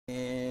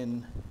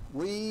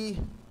We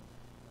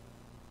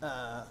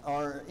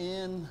are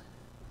in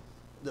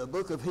the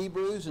book of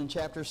Hebrews in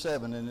chapter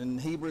 7. And in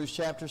Hebrews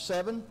chapter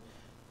 7,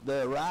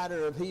 the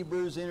writer of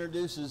Hebrews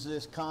introduces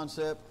this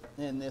concept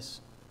and this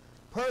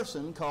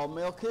person called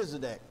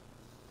Melchizedek.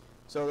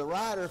 So the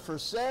writer for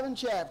 7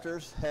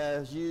 chapters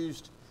has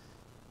used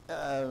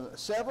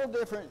several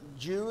different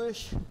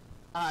Jewish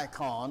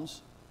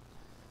icons,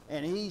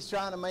 and he's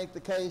trying to make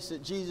the case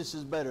that Jesus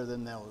is better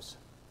than those.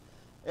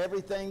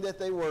 Everything that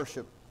they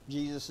worship,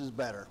 Jesus is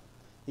better.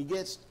 He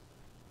gets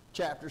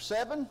chapter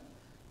 7,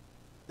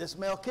 this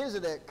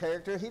Melchizedek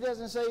character, he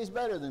doesn't say he's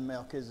better than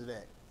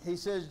Melchizedek. He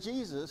says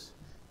Jesus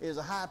is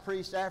a high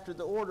priest after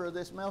the order of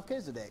this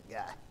Melchizedek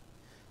guy.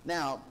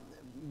 Now,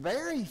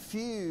 very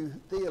few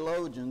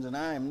theologians, and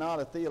I am not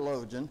a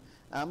theologian,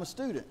 I'm a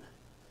student.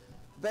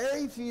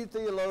 Very few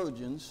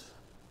theologians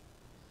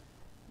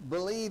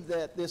believe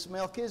that this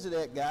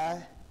Melchizedek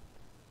guy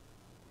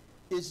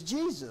is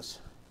Jesus.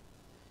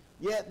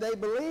 Yet they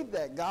believe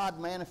that God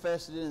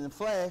manifested in the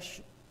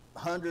flesh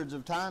hundreds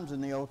of times in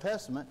the Old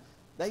Testament.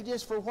 They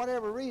just, for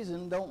whatever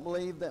reason, don't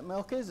believe that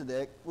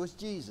Melchizedek was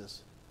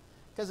Jesus.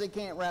 Because they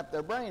can't wrap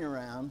their brain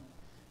around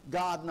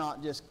God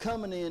not just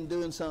coming in,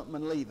 doing something,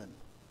 and leaving.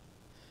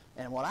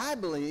 And what I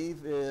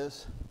believe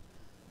is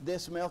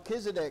this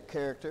Melchizedek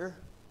character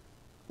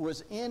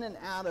was in and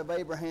out of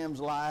Abraham's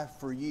life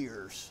for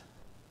years.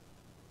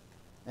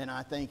 And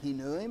I think he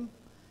knew him.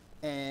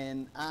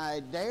 And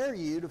I dare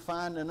you to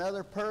find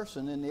another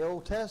person in the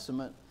Old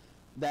Testament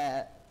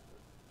that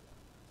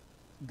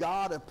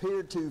God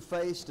appeared to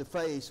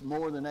face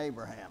more than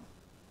Abraham.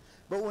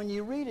 But when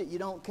you read it, you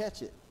don't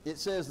catch it. It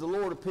says the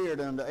Lord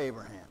appeared unto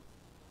Abraham.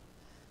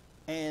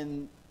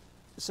 And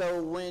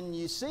so when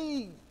you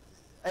see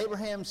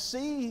Abraham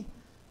see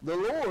the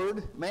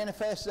Lord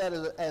manifest that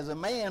as a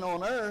man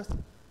on earth,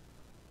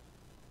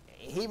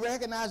 he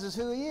recognizes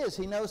who he is.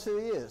 He knows who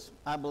he is.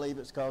 I believe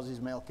it's because he's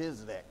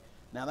Melchizedek.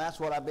 Now that's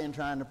what I've been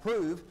trying to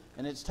prove,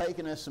 and it's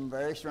taken us some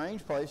very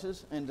strange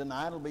places, and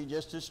tonight will be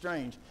just as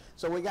strange.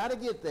 So we got to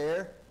get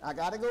there. I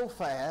got to go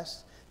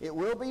fast. It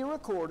will be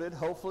recorded.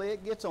 Hopefully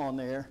it gets on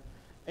there.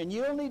 And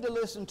you'll need to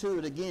listen to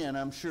it again,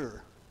 I'm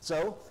sure.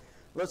 So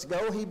let's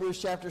go.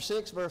 Hebrews chapter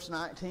 6, verse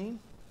 19.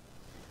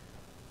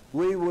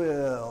 We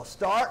will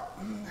start.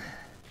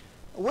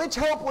 Which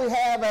hope we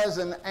have as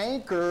an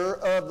anchor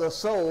of the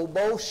soul,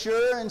 both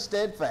sure and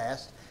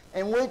steadfast,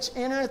 and which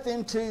entereth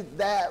into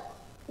that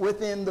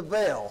within the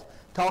veil.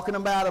 Talking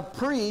about a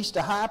priest,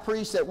 a high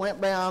priest that went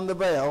beyond the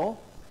veil.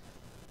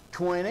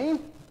 20,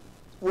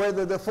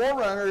 whether the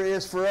forerunner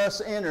is for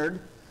us entered.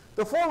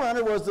 The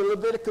forerunner was the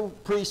Levitical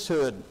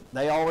priesthood.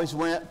 They always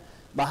went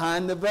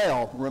behind the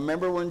veil.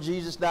 Remember when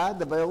Jesus died,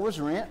 the veil was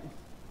rent.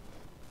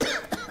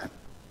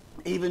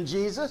 Even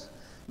Jesus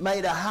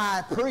made a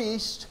high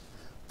priest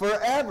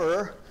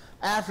forever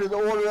after the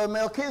order of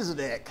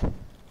Melchizedek.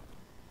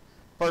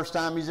 First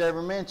time he's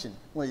ever mentioned.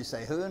 Well, you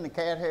say, who in the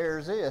cat hair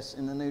is this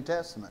in the New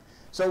Testament?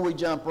 So we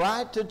jump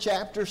right to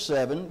chapter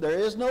 7. There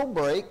is no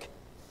break.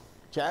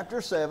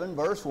 Chapter 7,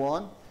 verse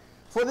 1.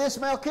 For this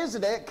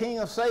Melchizedek, king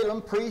of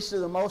Salem, priest of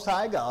the Most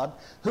High God,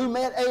 who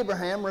met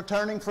Abraham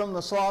returning from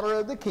the slaughter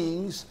of the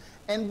kings,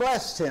 and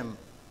blessed him,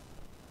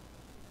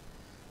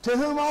 to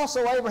whom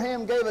also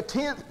Abraham gave a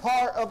 10th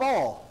part of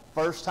all.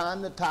 First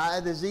time the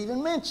tithe is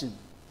even mentioned.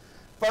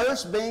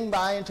 First being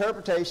by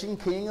interpretation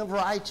king of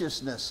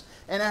righteousness,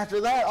 and after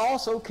that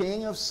also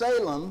king of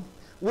Salem,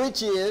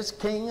 which is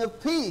king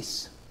of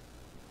peace.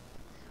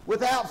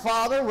 Without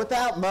father,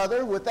 without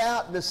mother,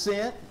 without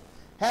descent,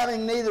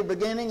 having neither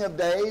beginning of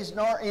days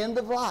nor end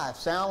of life.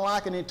 Sound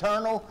like an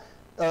eternal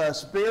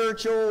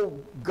spiritual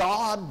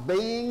God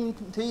being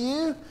to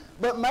you?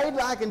 But made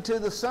like unto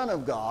the Son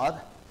of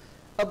God,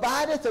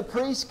 abideth a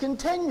priest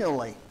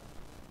continually.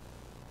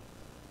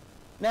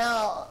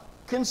 Now,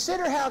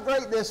 consider how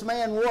great this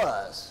man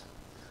was,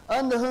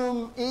 unto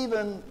whom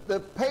even the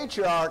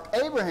patriarch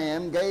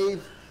Abraham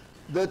gave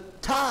the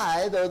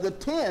tithe, or the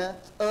 10th,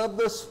 of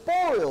the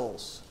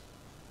spoils.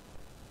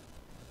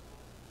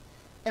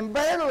 And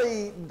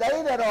verily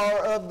they that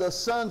are of the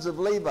sons of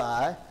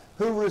Levi,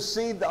 who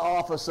receive the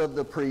office of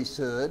the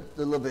priesthood,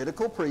 the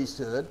Levitical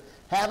priesthood,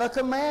 have a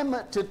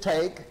commandment to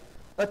take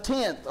a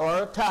 10th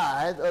or a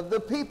tithe of the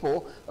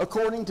people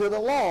according to the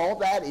law,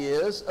 that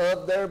is,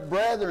 of their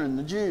brethren,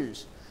 the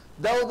Jews,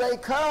 though they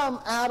come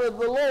out of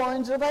the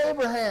loins of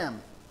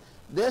Abraham.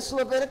 This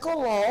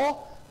Levitical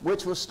law,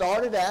 which was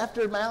started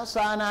after Mount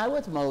Sinai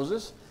with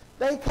Moses,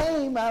 they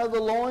came out of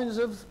the loins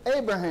of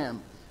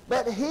Abraham.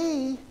 But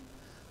he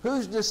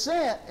whose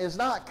descent is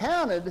not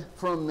counted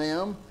from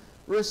them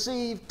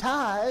received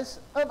tithes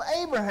of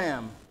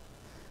Abraham.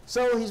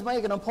 So he's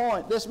making a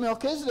point. This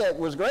Melchizedek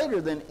was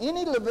greater than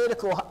any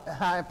Levitical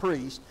high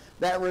priest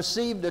that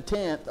received a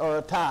 10th or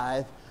a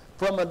tithe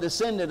from a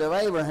descendant of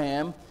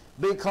Abraham,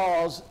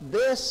 because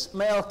this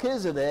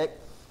Melchizedek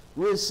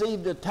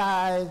received a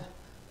tithe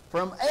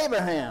from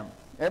Abraham.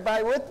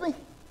 Everybody with me?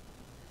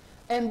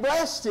 And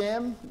blessed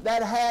him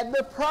that had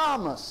the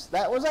promise.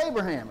 That was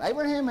Abraham.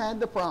 Abraham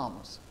had the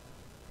promise.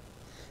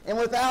 And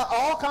without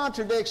all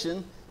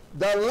contradiction,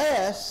 the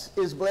less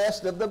is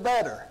blessed of the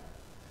better.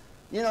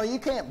 You know, you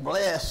can't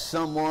bless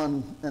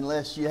someone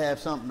unless you have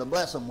something to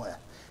bless them with.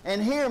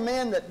 And here,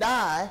 men that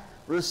die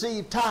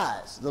receive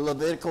tithes. The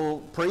Levitical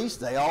priests,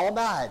 they all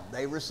died.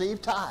 They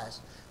received tithes.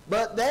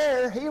 But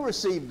there, he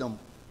received them.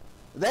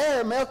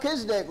 There,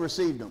 Melchizedek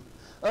received them,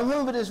 of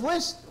whom it is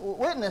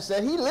witness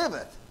that he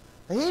liveth.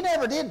 He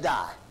never did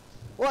die.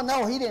 Well,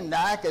 no, he didn't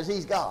die because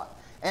he's God.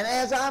 And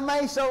as I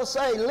may so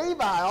say,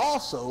 Levi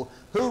also,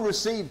 who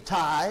received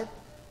tithe,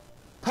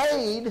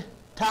 paid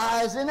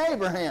tithes in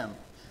Abraham.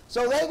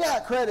 So they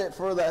got credit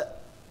for the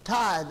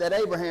tithe that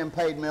Abraham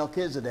paid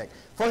Melchizedek.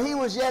 For he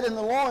was yet in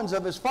the loins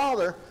of his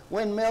father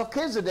when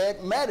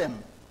Melchizedek met him.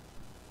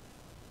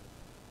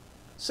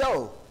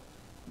 So,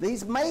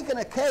 he's making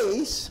a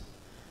case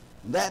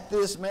that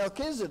this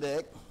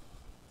Melchizedek,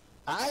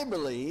 I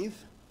believe,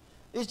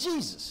 is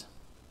Jesus.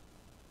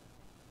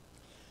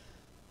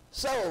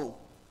 So,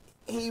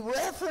 he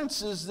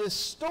references this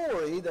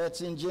story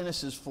that's in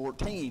Genesis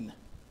 14.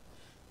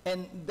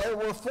 And there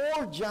were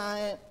 4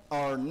 giant,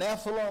 or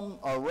Nephilim,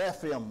 or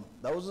Rephaim,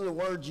 those are the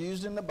words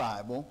used in the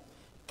Bible,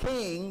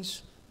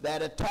 kings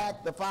that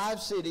attacked the 5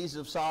 cities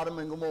of Sodom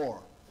and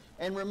Gomorrah.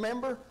 And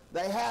remember,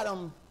 they had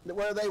them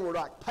where they were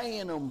like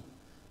paying them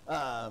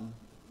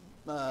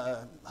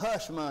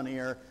hush money,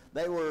 or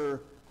they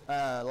were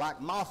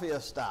like mafia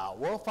style.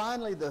 Well,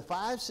 finally, the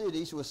 5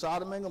 cities with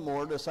Sodom and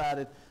Gomorrah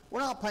decided, we're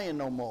not paying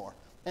no more.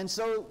 And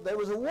so there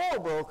was a war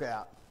broke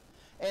out.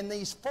 And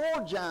these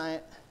 4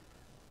 giant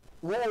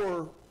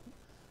war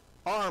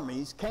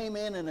armies came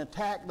in and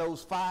attacked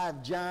those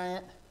 5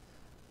 giant,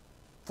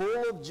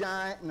 full of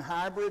giant and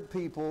hybrid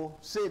people,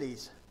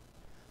 cities.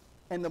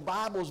 And the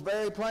Bible's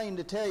very plain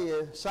to tell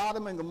you,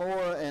 Sodom and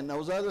Gomorrah and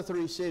those other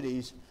 3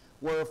 cities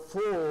were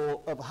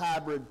full of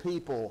hybrid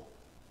people.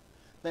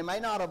 They may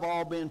not have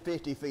all been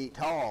 50 feet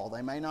tall.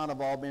 They may not have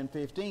all been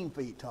 15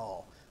 feet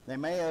tall. They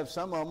may have,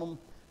 some of them,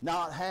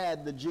 not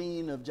had the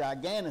gene of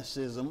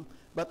giganticism,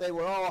 but they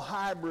were all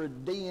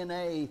hybrid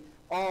DNA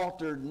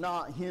altered,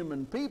 not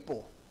human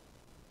people.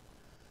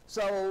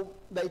 So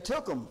they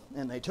took them,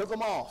 and they took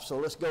them off. So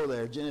let's go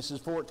there. Genesis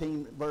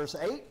 14, verse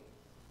 8.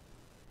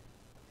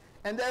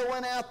 And there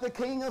went out the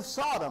king of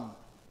Sodom,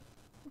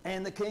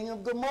 and the king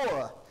of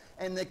Gomorrah,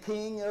 and the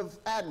king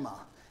of Admah,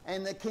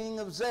 and the king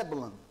of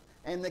Zebulun,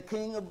 and the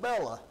king of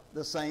Bela,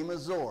 the same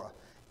as Zorah.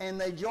 And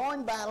they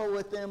joined battle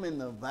with them in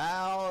the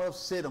vale of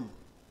Siddim.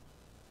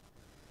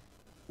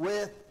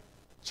 With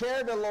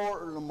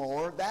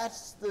Chedorlaomer,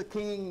 that's the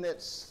king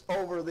that's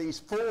over these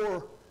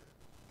 4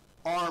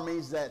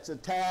 armies that's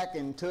attacked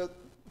and took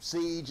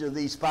siege of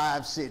these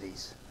 5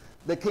 cities.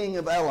 The king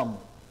of Elam.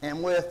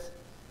 And with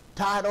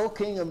Tidal,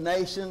 king of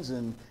nations,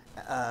 and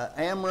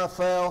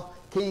Amraphel,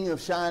 king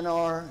of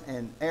Shinar,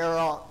 and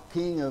Arok,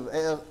 king of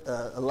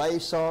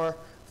Elasar.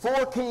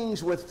 4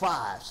 kings with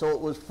 5. So it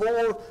was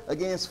 4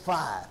 against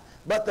 5.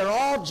 But they're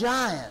all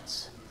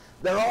giants.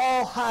 They're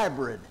all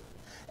hybrid.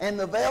 And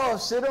the vale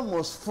of Siddim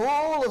was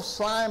full of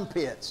slime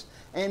pits.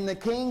 And the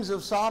kings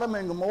of Sodom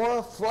and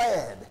Gomorrah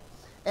fled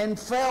and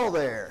fell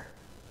there.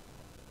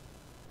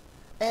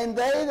 And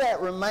they that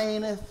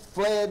remaineth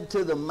fled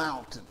to the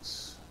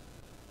mountains.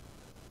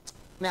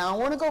 Now, I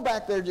want to go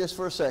back there just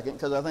for a second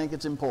because I think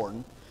it's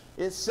important.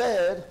 It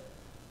said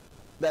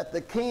that the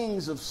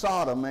kings of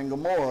Sodom and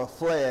Gomorrah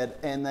fled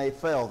and they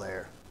fell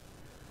there.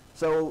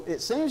 So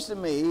it seems to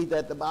me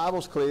that the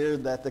Bible's clear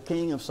that the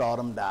king of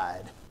Sodom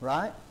died,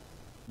 right?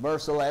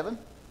 Verse 11.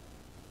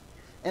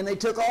 And they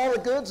took all the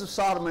goods of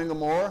Sodom and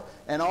Gomorrah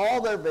and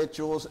all their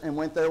victuals and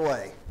went their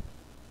way.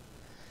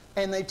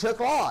 And they took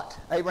Lot,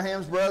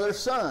 Abraham's brother's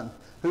son,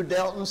 who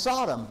dealt in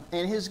Sodom,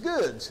 and his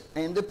goods,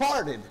 and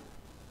departed.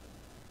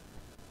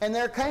 And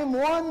there came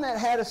one that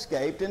had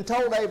escaped and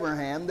told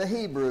Abraham the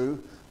Hebrew,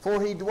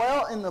 for he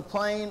dwelt in the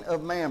plain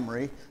of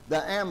Mamre,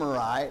 the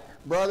Amorite,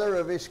 brother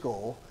of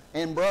Eshcol,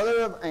 and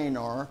brother of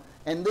Aner,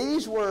 and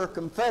these were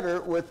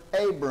confederate with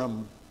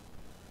Abram.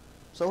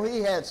 So he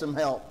had some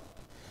help.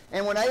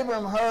 And when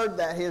Abram heard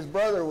that his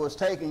brother was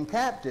taken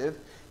captive,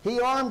 he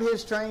armed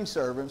his trained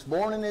servants,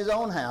 born in his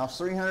own house,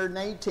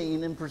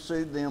 318, and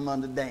pursued them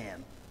unto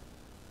Dan.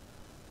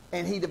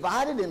 And he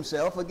divided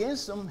himself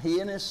against them,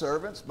 he and his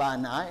servants, by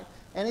night,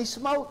 and he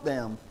smote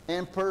them,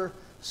 and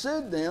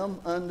pursued them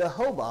unto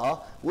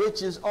Hobah,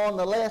 which is on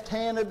the left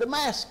hand of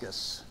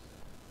Damascus.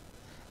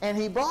 And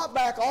he brought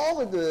back all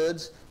the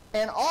goods,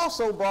 and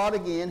also brought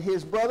again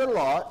his brother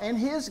Lot, and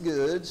his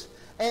goods,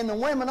 and the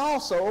women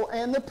also,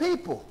 and the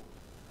people.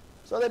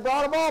 So they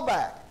brought them all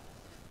back.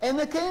 And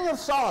the king of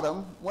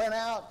Sodom went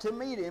out to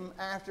meet him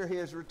after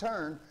his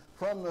return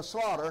from the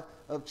slaughter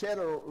of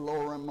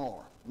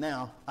Chedorlaomer.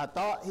 Now, I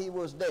thought he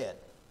was dead.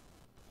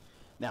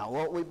 Now,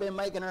 what we've been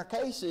making our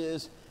case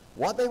is,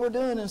 what they were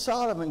doing in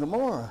Sodom and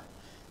Gomorrah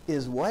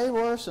is way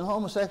worse than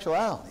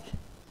homosexuality.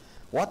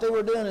 What they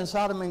were doing in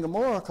Sodom and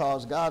Gomorrah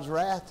caused God's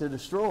wrath to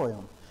destroy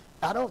them.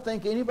 I don't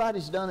think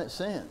anybody's done it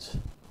since.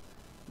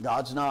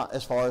 God's not,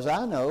 as far as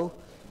I know,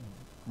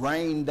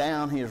 rained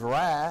down his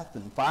wrath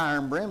and fire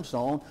and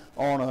brimstone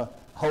on a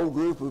whole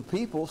group of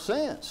people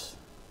since.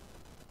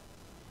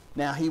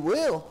 Now he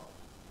will.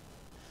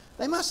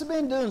 They must have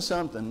been doing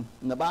something,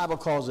 and the Bible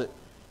calls it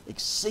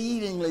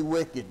exceedingly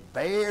wicked,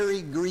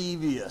 very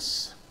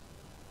grievous.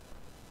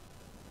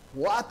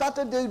 Well, I thought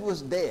the dude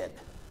was dead.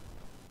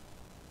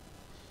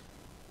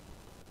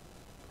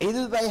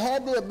 Either they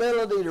had the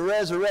ability to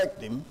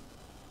resurrect him,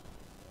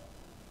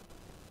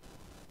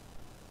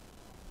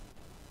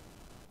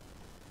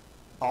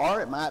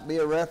 or it might be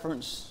a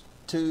reference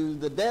to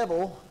the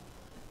devil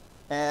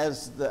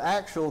as the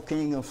actual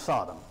king of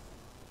Sodom.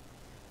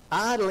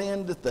 I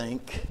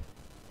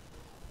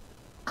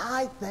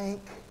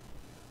think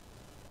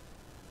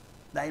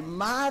they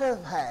might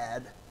have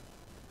had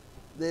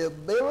the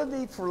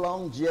ability for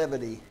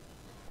longevity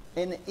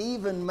and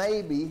even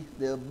maybe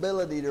the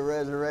ability to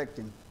resurrect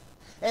him.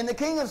 And the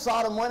king of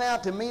Sodom went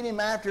out to meet him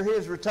after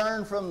his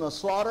return from the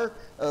slaughter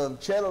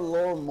of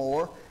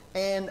Chedorlaomer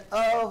and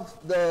of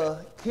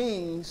the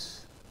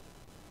kings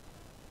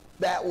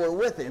that were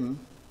with him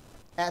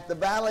at the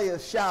valley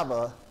of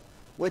Shaveh,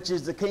 which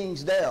is the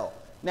king's dell.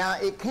 Now,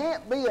 it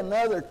can't be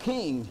another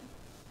king.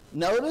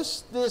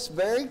 Notice this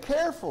very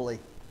carefully.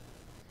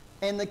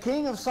 And the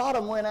king of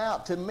Sodom went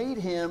out to meet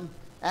him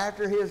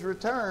after his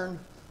return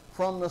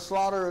from the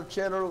slaughter of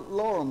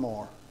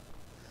Chedorlaomer.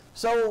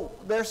 So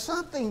there's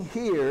something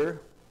here.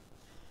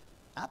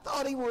 I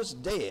thought he was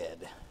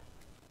dead.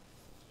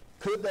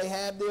 Could they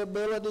have the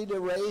ability to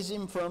raise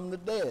him from the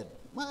dead?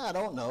 Well, I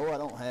don't know. I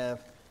don't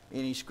have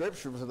any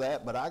scripture for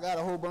that, but I got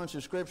a whole bunch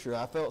of scripture.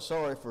 I felt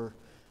sorry for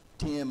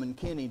Tim and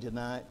Kenny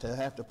tonight to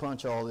have to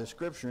punch all this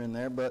scripture in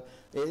there, but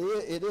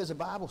it is a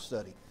Bible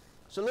study.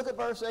 So look at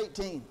verse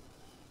 18.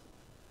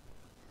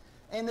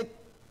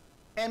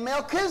 And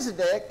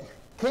Melchizedek,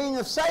 king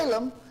of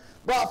Salem,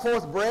 brought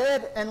forth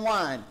bread and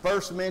wine.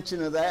 First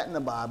mention of that in the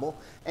Bible.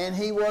 And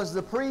he was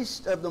the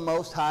priest of the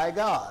Most High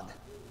God.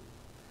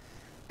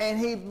 And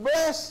he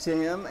blessed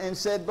him and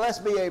said,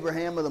 Blessed be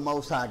Abraham of the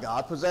Most High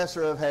God,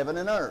 possessor of heaven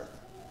and earth.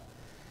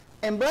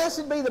 And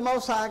blessed be the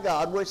Most High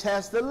God, which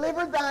has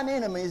delivered thine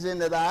enemies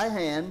into thy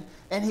hand.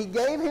 And he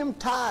gave him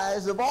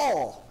tithes of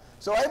all.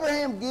 So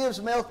Abraham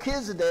gives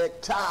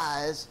Melchizedek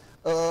tithes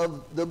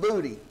of the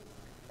booty.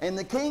 And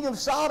the king of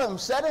Sodom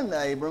said unto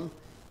Abram,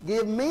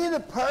 Give me the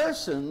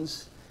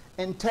persons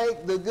and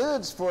take the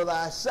goods for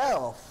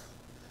thyself.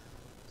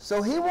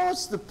 So he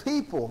wants the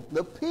people.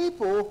 The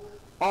people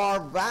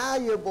are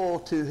valuable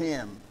to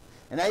him.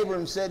 And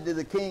Abram said to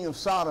the king of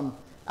Sodom,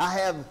 I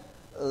have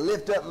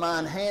lifted up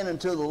mine hand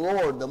unto the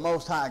Lord, the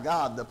Most High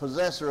God, the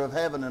possessor of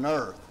heaven and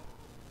earth,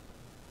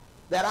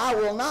 that I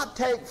will not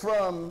take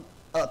from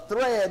a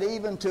thread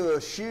even to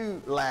a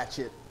shoe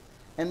latchet,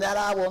 and that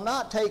I will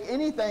not take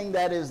anything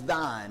that is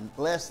thine,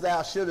 lest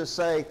thou shouldest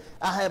say,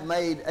 I have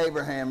made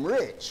Abraham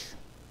rich.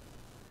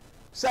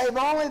 Save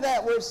only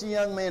that which the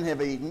young men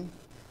have eaten,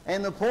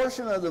 and the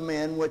portion of the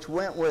men which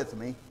went with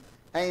me,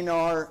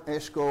 Anar,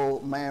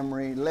 Eshcol,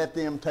 Mamre, let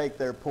them take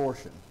their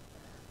portion.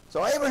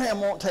 So Abraham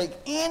won't take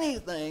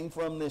anything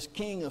from this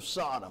king of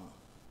Sodom.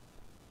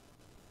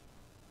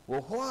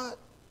 Well, what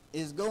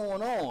is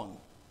going on?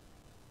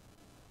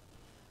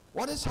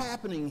 What is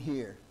happening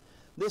here?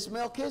 This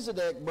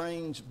Melchizedek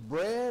brings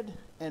bread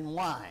and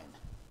wine.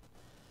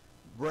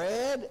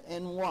 Bread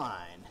and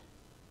wine.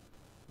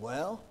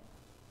 Well,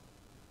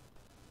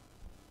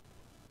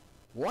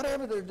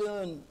 whatever they're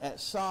doing at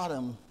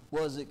Sodom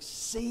was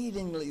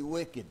exceedingly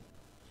wicked.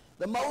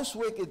 The most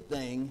wicked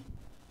thing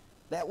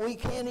that we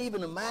can't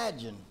even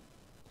imagine.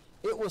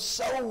 It was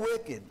so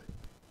wicked.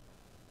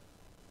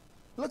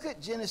 Look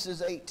at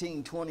Genesis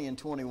 18, 20 and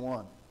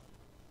 21.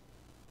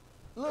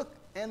 Look,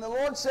 and the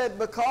Lord said,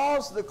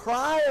 because the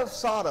cry of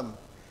Sodom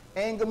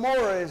and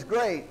Gomorrah is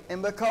great,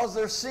 and because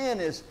their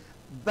sin is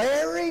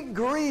very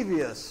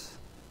grievous.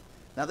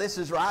 Now this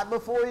is right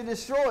before he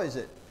destroys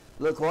it.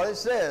 Look what it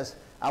says.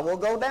 I will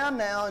go down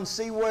now and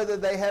see whether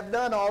they have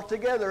done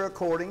altogether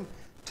according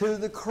to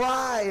the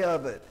cry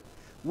of it,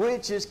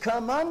 which is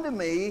come unto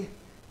me,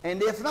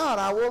 and if not,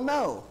 I will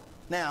know.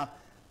 Now,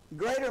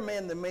 greater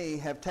men than me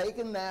have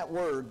taken that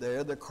word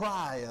there, the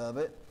cry of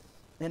it,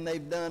 and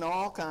they've done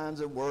all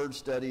kinds of word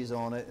studies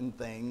on it and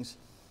things,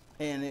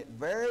 and it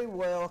very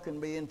well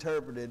can be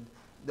interpreted,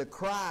 the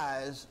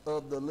cries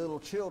of the little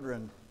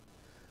children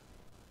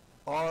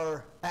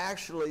are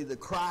actually the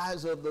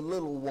cries of the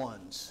little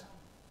ones.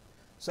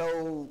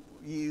 So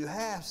you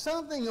have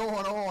something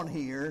going on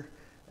here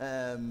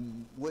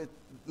with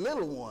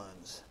little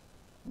ones.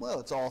 Well,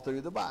 it's all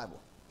through the Bible.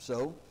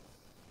 So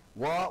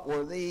what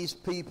were these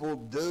people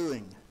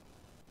doing?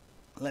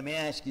 Let me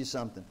ask you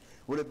something.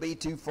 Would it be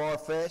too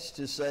far-fetched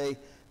to say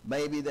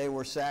maybe they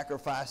were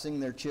sacrificing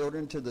their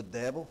children to the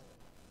devil?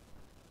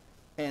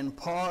 And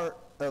part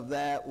of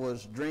that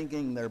was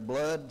drinking their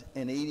blood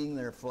and eating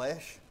their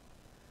flesh?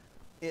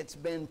 It's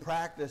been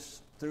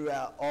practiced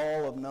throughout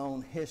all of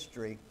known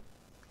history,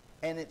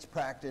 and it's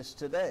practiced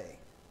today.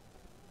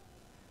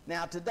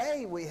 Now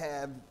today we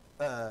have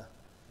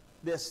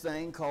this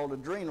thing called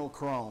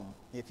adrenochrome.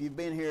 If you've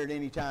been here at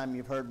any time,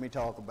 you've heard me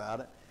talk about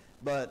it.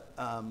 But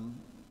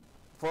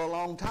for a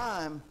long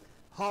time,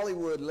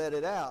 Hollywood let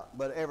it out,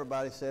 but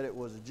everybody said it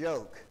was a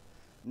joke.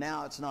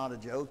 Now it's not a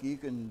joke. You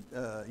can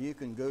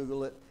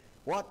Google it.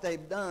 What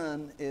they've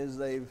done is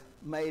they've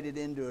made it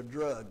into a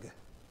drug.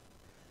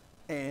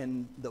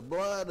 And the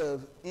blood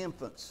of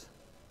infants.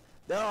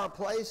 There are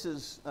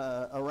places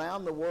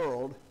around the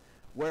world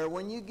where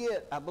when you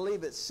get, I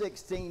believe it's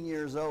 16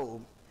 years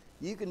old,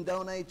 you can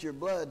donate your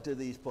blood to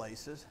these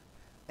places,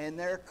 and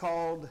they're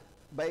called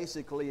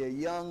basically a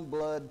young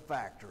blood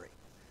factory.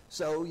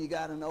 So you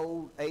got an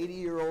old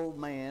 80-year-old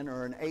man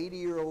or an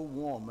 80-year-old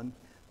woman,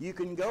 you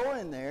can go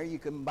in there, you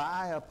can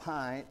buy a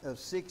pint of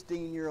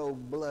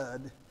 16-year-old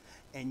blood,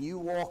 and you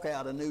walk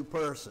out a new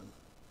person.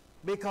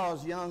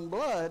 Because young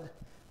blood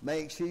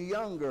makes you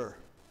younger.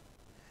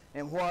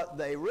 And what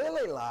they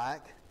really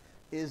like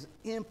is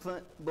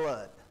infant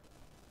blood.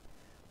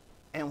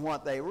 And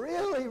what they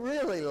really,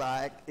 really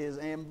like is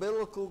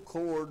umbilical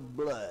cord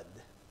blood.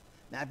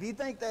 Now, if you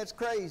think that's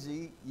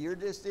crazy, you're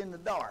just in the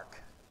dark.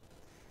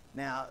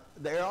 Now,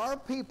 there are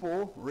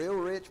people, real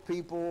rich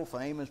people,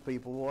 famous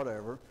people,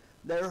 whatever,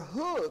 they're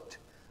hooked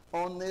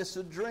on this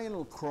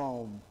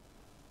adrenochrome.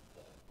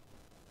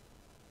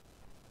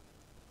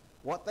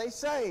 What they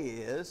say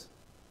is,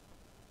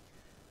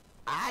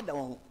 I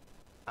don't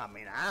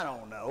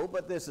know,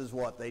 but this is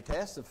what they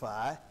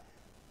testify,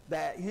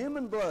 that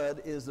human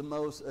blood is the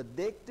most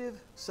addictive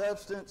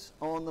substance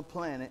on the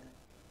planet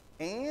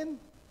and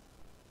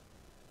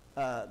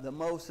the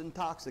most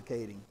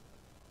intoxicating.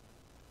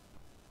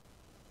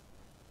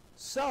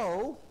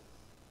 So,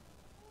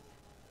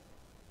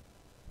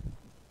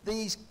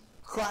 these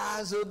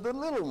cries of the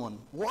little one,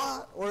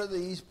 what are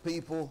these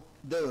people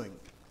doing?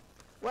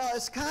 Well,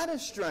 it's kind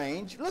of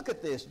strange. Look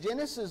at this,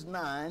 Genesis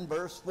 9,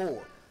 verse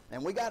 4.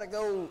 And we got to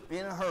go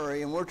in a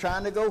hurry, and we're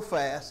trying to go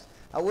fast.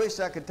 I wish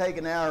I could take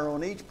an hour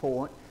on each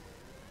point.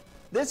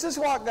 This is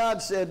what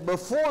God said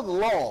before the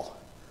law.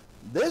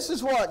 This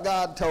is what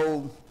God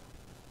told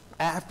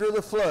after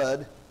the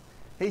flood.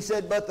 He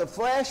said, but the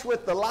flesh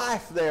with the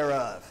life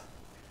thereof.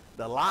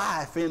 The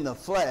life in the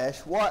flesh,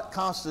 what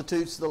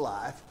constitutes the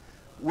life?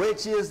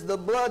 Which is the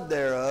blood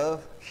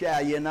thereof,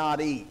 shall ye not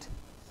eat.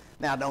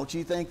 Now, don't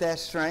you think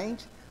that's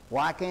strange?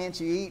 Why can't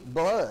you eat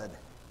blood?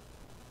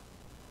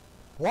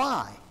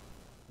 Why?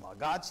 Well,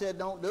 God said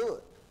don't do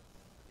it.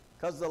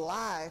 Because the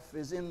life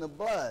is in the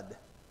blood.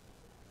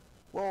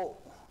 Well,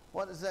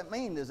 what does that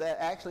mean? Does that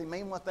actually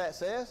mean what that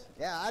says?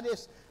 Yeah,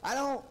 I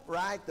don't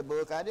write the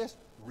book, I just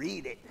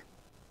read it.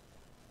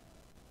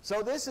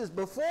 So this is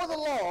before the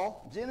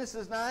law,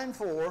 Genesis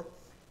 9:4.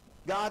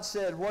 God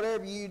said,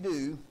 whatever you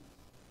do,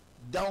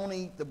 don't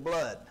eat the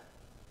blood.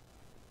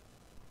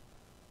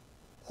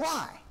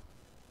 Why?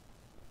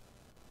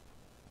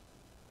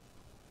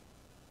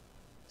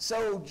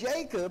 So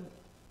Jacob,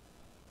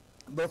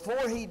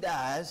 before he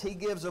dies, he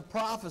gives a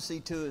prophecy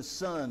to his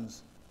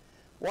sons.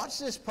 Watch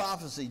this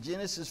prophecy,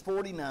 Genesis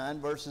 49,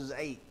 verses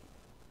 8.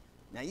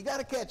 Now you got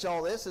to catch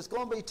all this. It's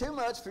going to be too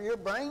much for your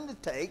brain to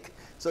take,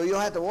 so you'll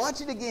have to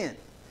watch it again.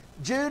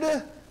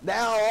 Judah,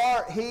 thou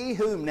art he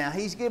whom. Now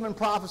he's giving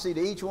prophecy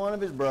to each one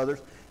of his brothers,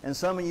 and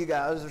some of you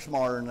guys are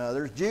smarter than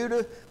others.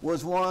 Judah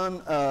was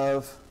one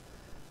of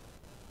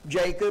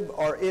Jacob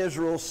or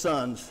Israel's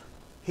sons.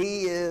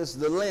 He is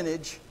the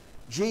lineage.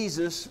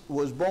 Jesus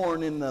was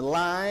born in the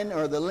line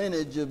or the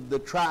lineage of the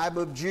tribe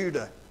of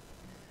Judah.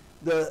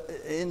 The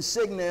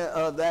insignia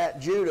of that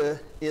Judah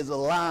is a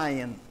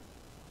lion.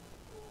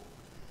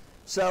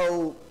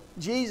 So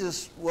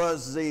Jesus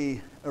was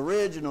the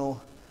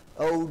original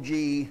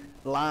OG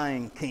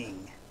Lion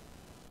King.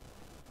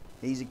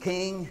 He's a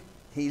king,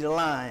 he's a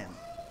lion.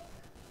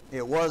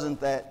 It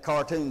wasn't that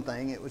cartoon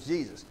thing, it was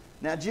Jesus.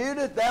 Now,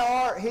 Judah,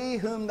 thou art he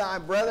whom thy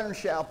brethren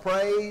shall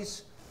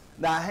praise.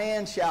 Thy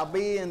hand shall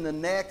be in the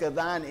neck of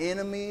thine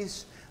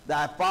enemies.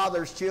 Thy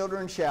father's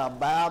children shall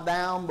bow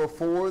down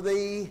before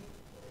thee.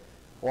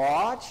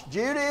 Watch.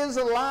 Judah is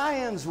a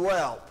lion's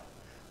whelp.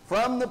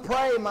 From the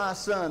prey, my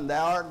son,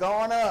 thou art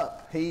gone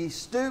up. He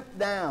stooped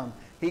down.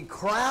 He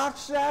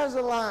crouched as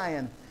a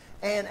lion.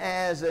 And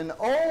as an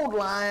old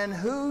lion,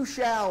 who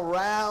shall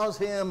rouse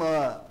him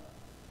up?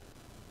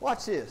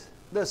 Watch this.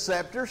 The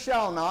scepter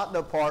shall not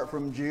depart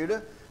from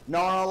Judah,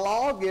 nor a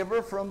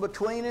lawgiver from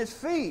between his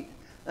feet,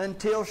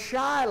 until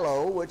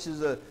Shiloh, which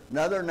is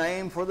another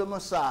name for the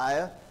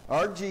Messiah,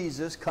 or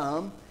Jesus,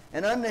 come,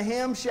 and unto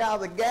him shall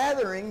the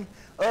gathering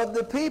of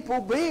the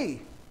people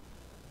be.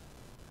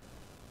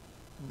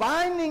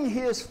 Binding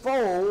his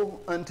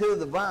foal unto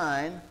the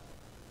vine,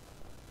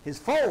 his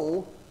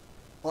foal,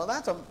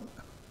 well,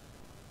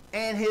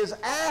 and his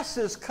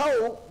ass's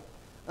coat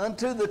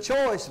unto the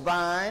choice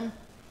vine.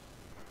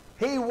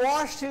 He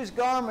washed his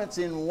garments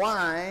in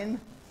wine,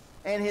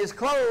 and his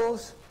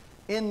clothes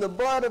in the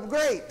blood of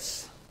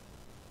grapes.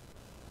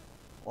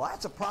 Well,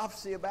 that's a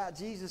prophecy about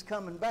Jesus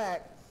coming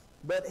back,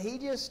 but he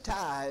just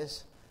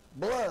ties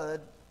blood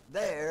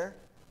there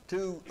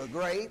to a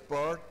grape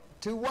or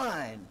to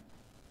wine.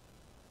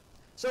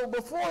 So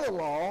before the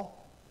law,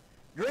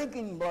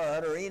 drinking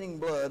blood or eating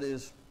blood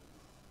is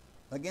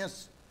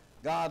against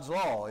God's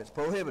law. It's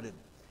prohibited.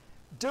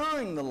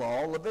 During the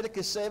law,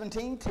 Leviticus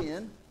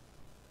 17:10,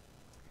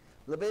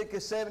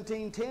 Leviticus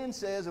 17:10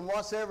 says, and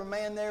whatsoever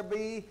man there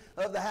be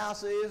of the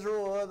house of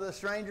Israel or of the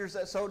strangers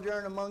that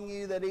sojourn among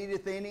you that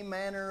eateth any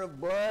manner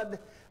of blood,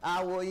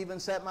 I will even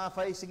set my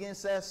face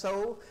against that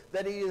soul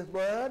that eateth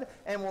blood,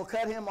 and will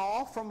cut him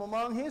off from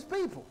among his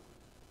people.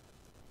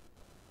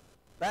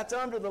 That's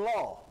under the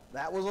law.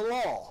 That was a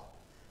law.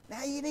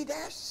 Now you need to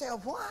ask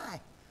yourself, why?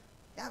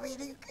 I mean,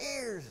 who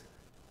cares?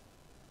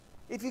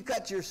 If you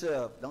cut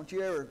yourself, don't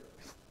you ever,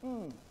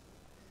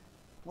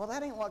 well,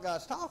 that ain't what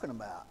God's talking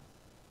about.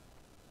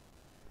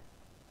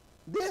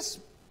 This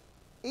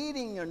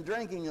eating and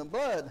drinking of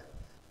blood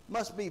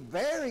must be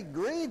very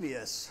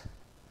grievous,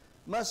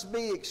 must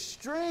be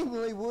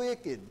extremely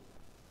wicked,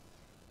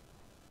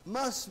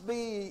 must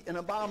be an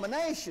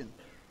abomination,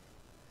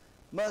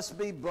 must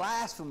be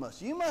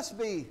blasphemous. You must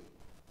be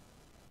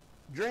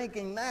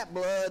drinking that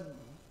blood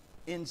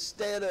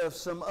instead of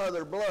some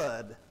other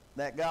blood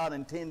that God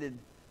intended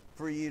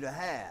for you to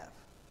have.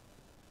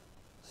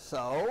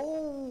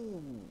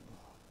 So,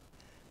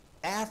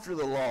 after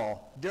the law,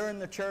 during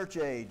the church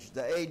age,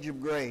 the age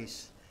of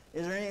grace,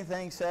 is there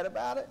anything said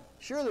about it?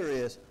 Sure there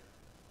is.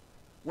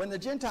 When the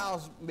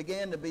Gentiles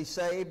began to be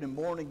saved and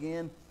born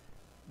again,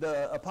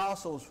 the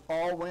apostles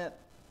all went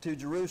to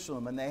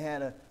Jerusalem, and they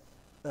had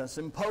a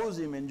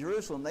symposium in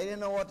Jerusalem. They didn't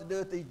know what to do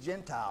with these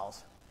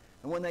Gentiles.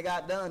 And when they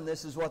got done,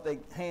 this is what they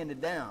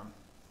handed down.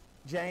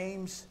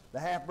 James, the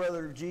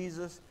half-brother of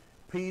Jesus,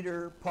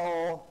 Peter,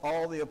 Paul,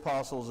 all the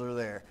apostles are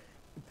there.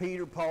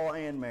 Peter, Paul,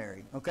 and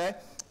Mary. Okay?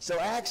 So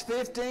Acts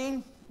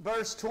 15,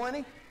 verse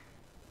 20.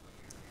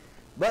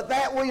 But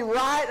that we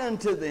write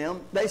unto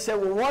them, they said,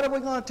 well, what are we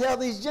going to tell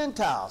these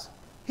Gentiles?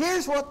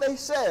 Here's what they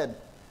said.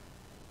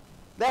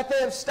 That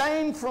they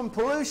abstain from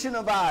pollution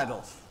of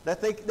idols.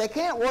 That they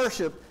can't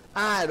worship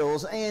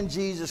idols and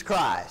Jesus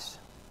Christ.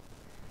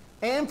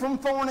 And from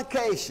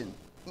fornication.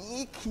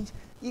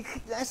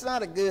 That's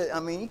not a good, I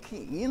mean, you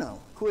can't,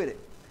 quit it.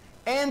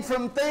 And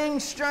from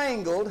things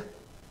strangled,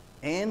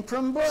 and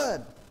from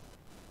blood.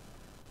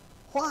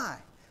 Why?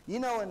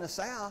 In the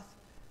South,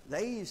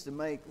 they used to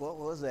make, what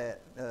was that,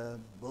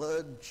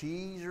 blood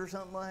cheese or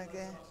something like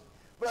that?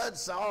 Blood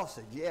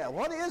sausage, yeah.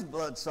 What is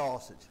blood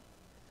sausage?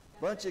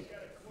 Bunch of,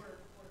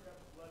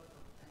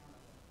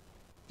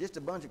 just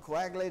a bunch of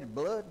coagulated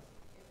blood?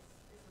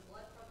 It's the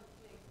blood from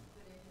the pig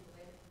put into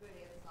the good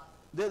and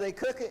sausage. Do they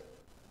cook it?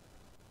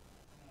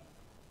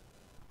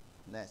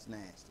 That's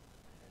nasty.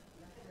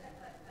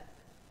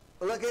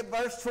 Look at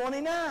verse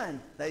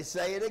 29. They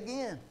say it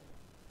again.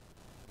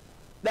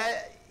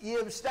 That you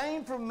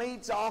abstain from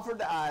meats offered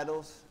to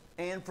idols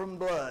and from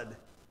blood.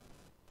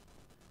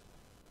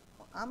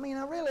 I mean,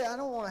 I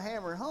don't want to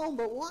hammer it home,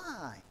 but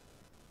why?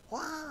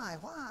 Why?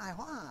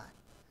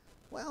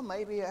 Well,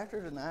 maybe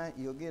after tonight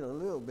you'll get a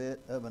little bit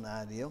of an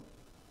idea.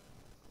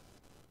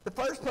 The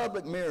first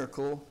public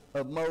miracle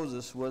of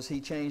Moses was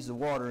he changed the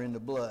water into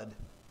blood.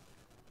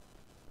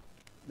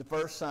 The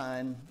first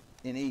sign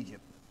in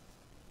Egypt.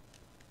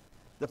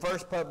 The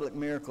first public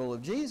miracle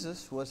of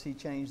Jesus was he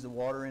changed the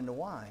water into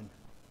wine.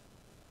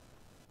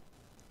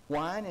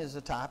 Wine is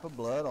a type of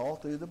blood all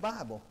through the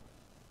Bible.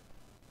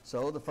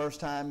 So the first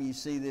time you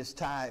see this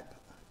type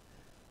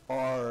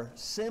or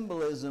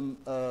symbolism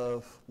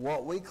of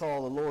what we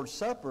call the Lord's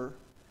Supper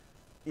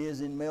is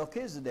in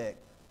Melchizedek.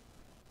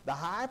 The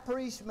high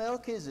priest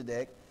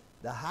Melchizedek,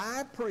 the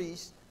high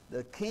priest,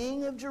 the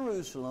king of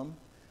Jerusalem,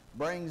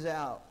 brings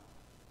out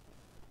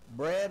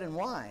bread and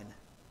wine.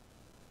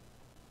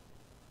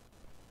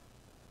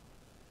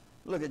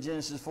 Look at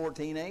Genesis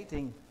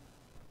 14:18.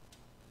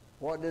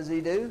 What does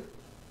he do?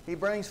 He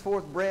brings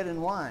forth bread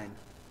and wine.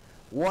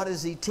 What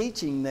is he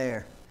teaching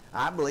there?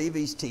 I believe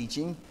he's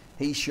teaching,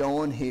 he's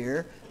showing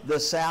here the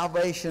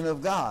salvation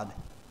of God.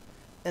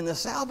 And the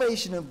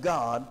salvation of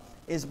God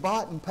is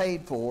bought and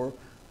paid for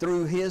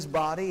through his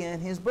body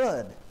and his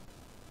blood.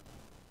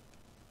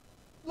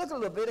 Look at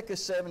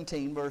Leviticus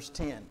 17, verse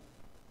 10.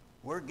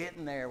 We're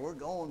getting there. We're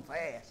going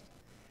fast.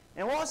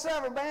 And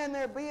whatsoever man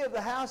there be of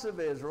the house of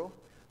Israel,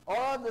 or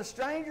of the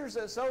strangers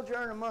that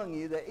sojourn among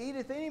you, that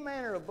eateth any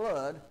manner of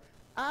blood,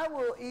 I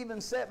will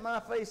even set my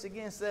face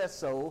against that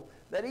soul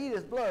that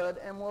eateth blood,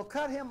 and will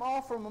cut him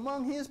off from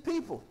among his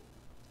people.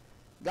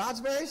 God's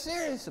very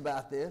serious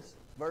about this.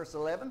 Verse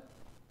 11.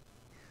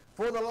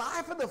 For the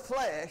life of the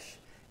flesh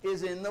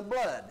is in the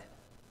blood.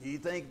 You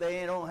think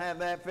they don't have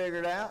that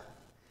figured out?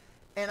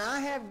 And I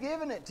have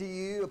given it to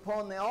you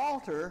upon the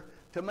altar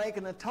to make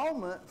an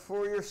atonement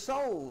for your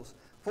souls.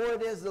 For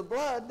it is the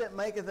blood that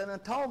maketh an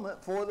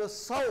atonement for the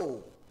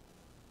soul.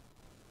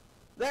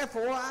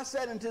 Therefore I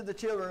said unto the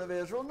children of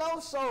Israel, no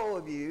soul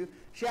of you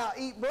shall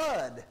eat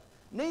blood,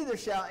 neither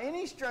shall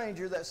any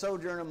stranger that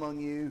sojourn among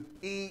you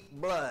eat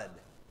blood.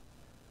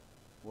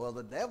 Well,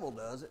 the devil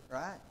does it,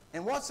 right?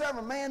 And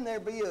whatsoever man there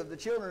be of the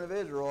children of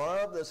Israel, or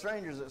of the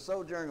strangers that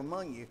sojourn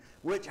among you,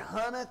 which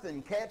hunteth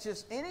and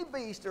catcheth any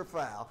beast or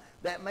fowl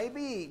that may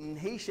be eaten,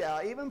 he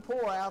shall even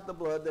pour out the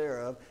blood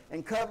thereof,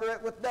 and cover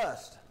it with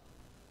dust.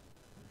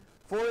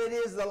 For it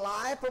is the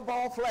life of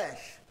all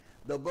flesh.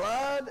 The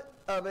blood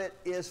of it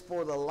is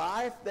for the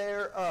life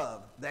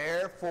thereof.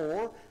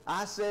 Therefore,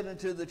 I said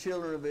unto the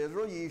children of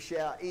Israel, ye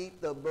shall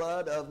eat the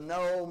blood of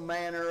no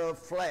manner of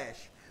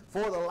flesh.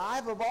 For the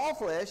life of all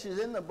flesh is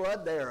in the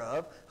blood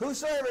thereof.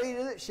 Whosoever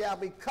eateth it shall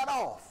be cut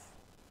off.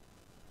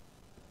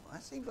 Well,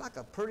 that seems like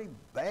a pretty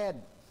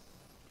bad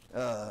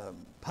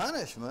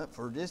punishment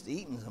for just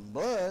eating some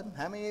blood.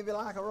 How many of you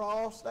like a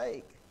raw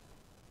steak?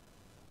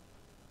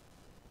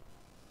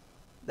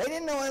 They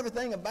didn't know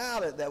everything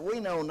about it that we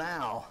know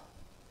now,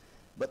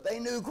 but they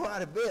knew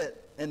quite a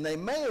bit, and they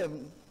may have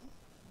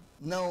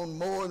known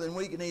more than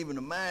we can even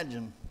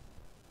imagine.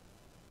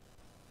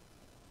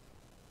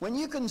 When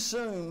you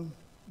consume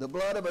the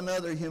blood of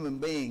another human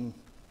being,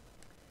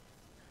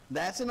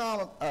 that's an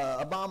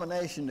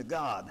abomination to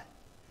God,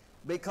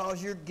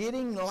 because you're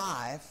getting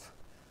life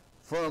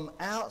from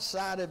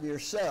outside of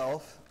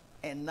yourself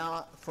and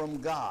not from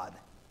God.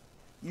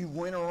 You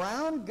went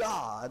around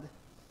God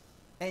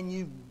and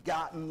you've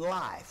gotten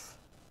life.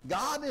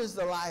 God is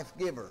the life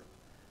giver.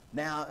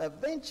 Now,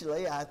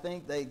 eventually, I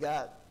think they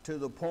got to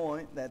the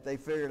point that they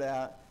figured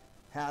out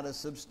how to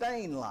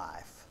sustain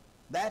life.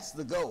 That's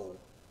the goal.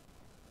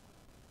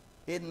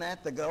 Isn't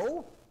that the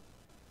goal?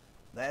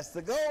 That's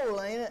the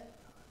goal, ain't it?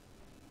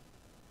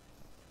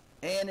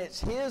 And it's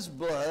His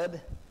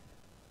blood,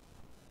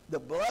 the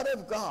blood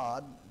of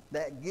God,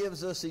 that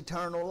gives us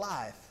eternal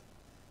life.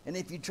 And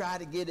if you try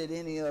to get it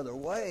any other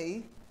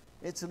way,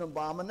 it's an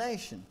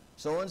abomination.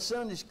 So in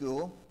Sunday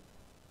school,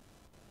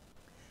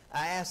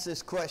 I asked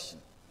this question.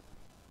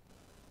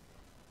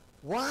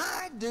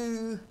 Why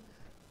do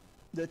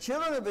the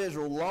children of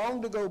Israel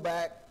long to go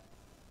back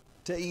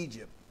to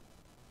Egypt?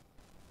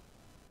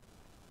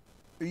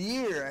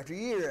 Year after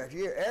year after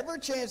year, every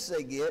chance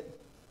they get,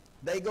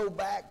 they go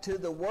back to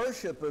the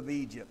worship of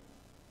Egypt.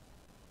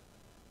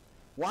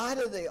 Why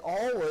do they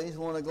always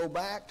want to go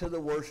back to the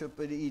worship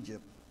of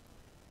Egypt?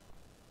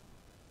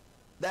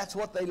 That's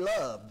what they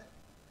loved.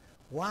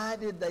 Why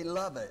did they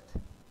love it?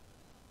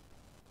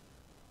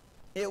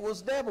 It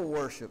was devil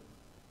worship.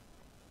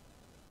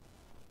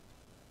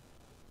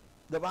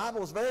 The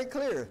Bible is very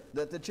clear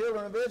that the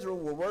children of Israel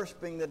were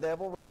worshiping the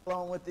devil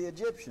along with the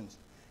Egyptians.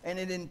 And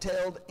it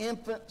entailed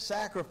infant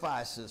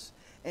sacrifices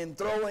and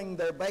throwing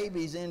their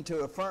babies into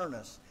a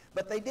furnace.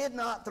 But they did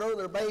not throw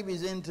their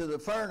babies into the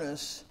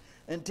furnace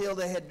until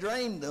they had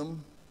drained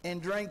them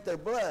and drank their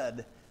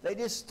blood. They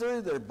just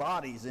threw their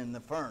bodies in the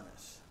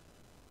furnace.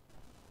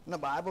 And the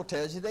Bible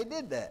tells you they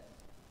did that.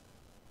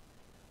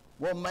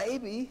 Well,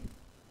 maybe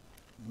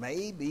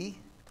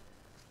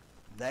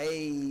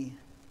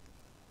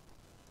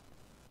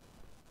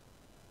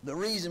the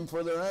reason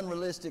for their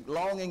unrealistic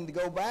longing to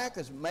go back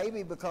is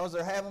maybe because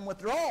they're having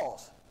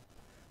withdrawals.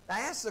 I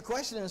asked the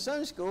question in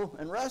Sunday school,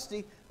 and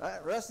Rusty, I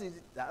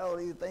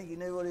don't even think he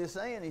knew what he was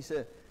saying. He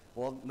said,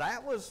 well,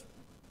 that was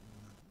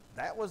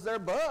their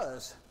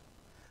buzz.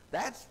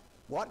 That's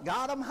what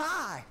got them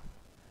high.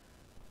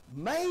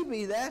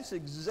 Maybe that's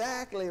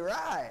exactly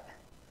right.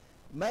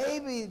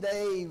 Maybe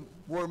they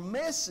were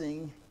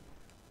missing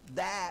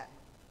that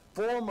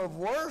form of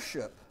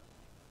worship.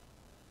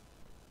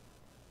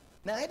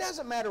 Now, it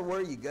doesn't matter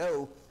where you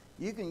go.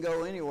 You can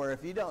go anywhere.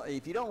 If you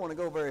don't want to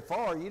go very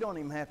far, you don't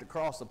even have to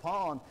cross the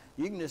pond.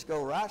 You can just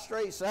go right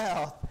straight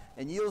south,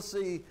 and you'll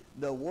see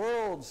the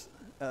world's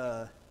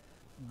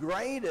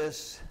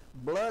greatest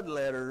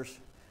bloodletters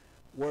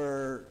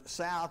were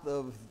south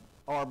of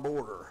our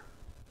border.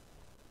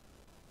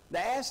 The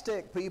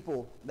Aztec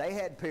people, they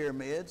had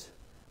pyramids.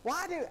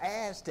 Why do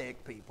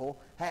Aztec people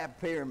have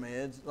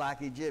pyramids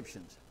like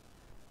Egyptians?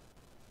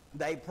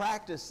 They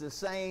practice the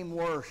same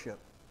worship.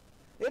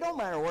 It don't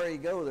matter where you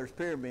go, there's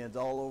pyramids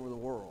all over the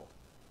world.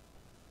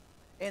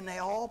 And they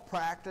all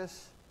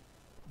practice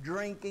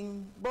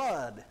drinking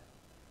blood.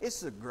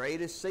 It's the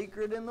greatest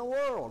secret in the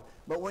world.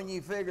 But when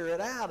you figure it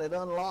out, it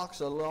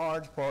unlocks a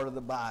large part of the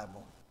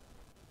Bible.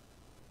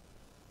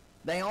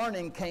 They aren't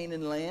in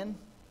Canaan land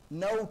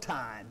no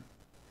time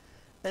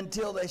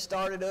until they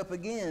started up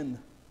again.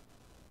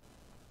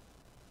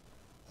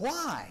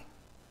 Why?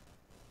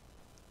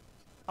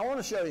 I want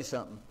to show you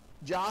something.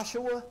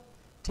 Joshua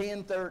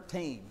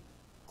 10:13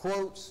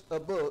 quotes a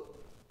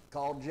book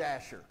called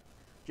Jasher.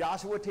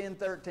 Joshua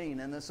 10:13,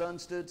 and the sun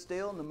stood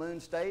still, and the moon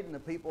stayed, and the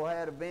people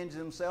had avenged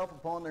themselves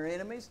upon their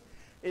enemies.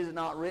 Is it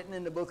not written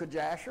in the book of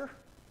Jasher?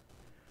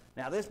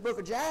 Now, this book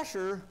of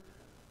Jasher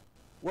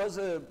was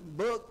a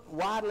book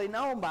widely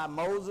known by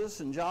Moses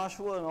and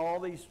Joshua and all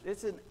these.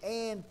 It's an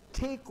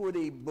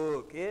antiquity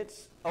book.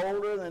 It's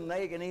older than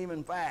they can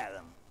even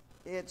fathom.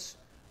 It's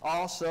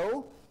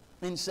also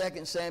in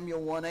 2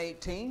 Samuel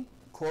 1:18,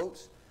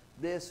 quotes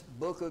this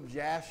book of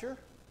Jasher.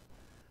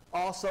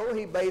 Also,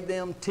 he bade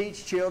them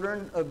teach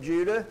children of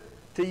Judah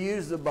to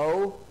use the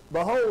bow.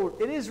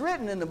 Behold, it is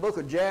written in the book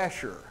of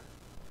Jasher.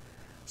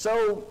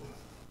 So,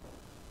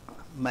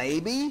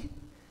 maybe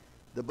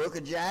the book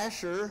of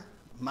Jasher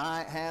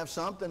might have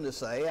something to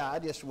say. I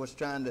just was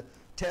trying to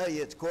tell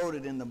you it's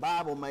quoted in the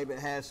Bible. Maybe it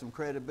has some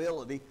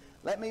credibility.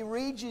 Let me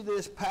read you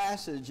this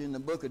passage in the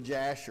book of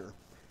Jasher.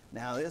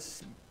 Now,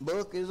 this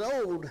book is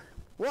old.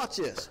 Watch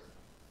this.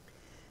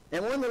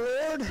 And when the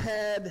Lord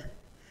had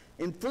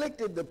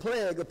inflicted the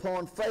plague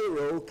upon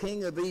Pharaoh,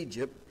 king of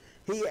Egypt,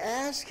 he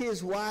asked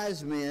his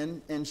wise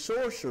men and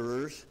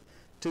sorcerers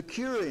to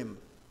cure him.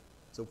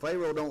 So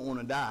Pharaoh don't want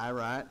to die,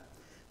 right?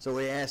 So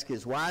he asked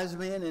his wise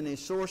men and his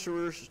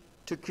sorcerers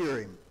to cure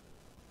him.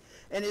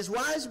 And his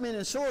wise men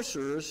and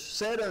sorcerers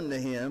said unto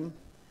him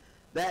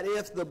that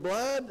if the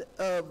blood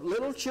of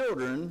little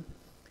children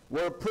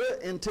were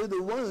put into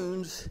the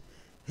wounds,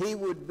 he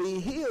would be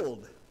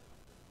healed.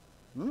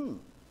 And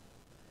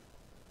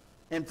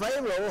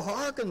Pharaoh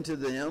hearkened to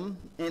them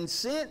and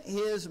sent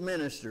his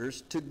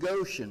ministers to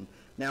Goshen.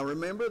 Now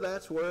remember,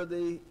 that's where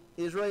the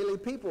Israeli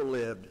people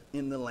lived,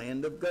 in the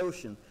land of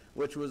Goshen,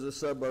 which was a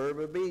suburb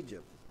of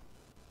Egypt.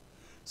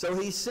 So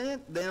he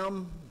sent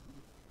them,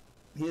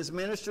 his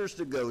ministers,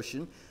 to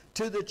Goshen,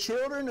 to the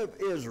children of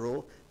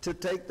Israel, to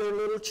take their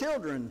little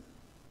children.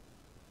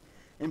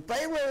 And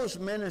Pharaoh's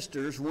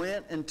ministers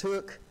went and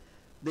took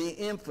the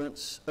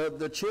infants of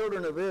the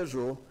children of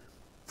Israel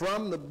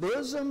from the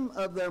bosom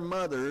of their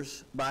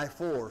mothers by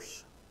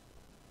force.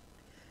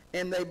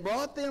 And they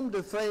brought them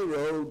to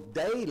Pharaoh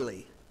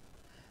daily,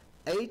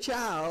 a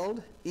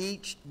child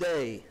each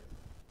day.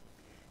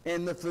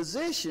 And the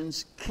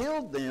physicians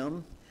killed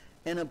them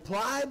and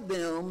applied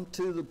them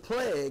to the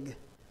plague.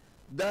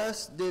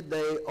 Thus did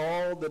they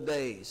all the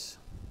days.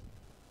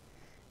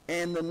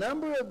 And the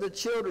number of the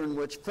children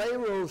which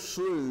Pharaoh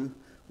slew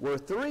were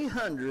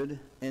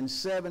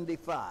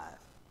 375.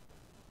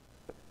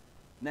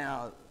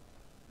 Now,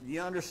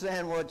 you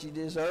understand what you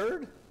just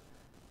heard?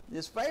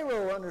 This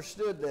Pharaoh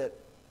understood that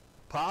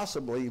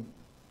possibly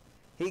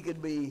he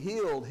could be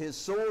healed, his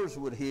sores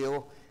would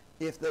heal,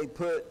 if they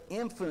put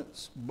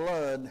infant's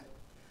blood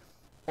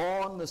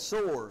on the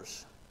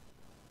sores.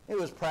 It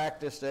was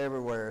practiced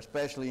everywhere,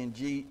 especially in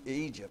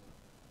Egypt.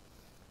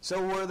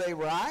 So were they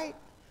right?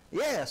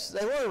 Yes,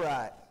 they were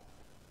right.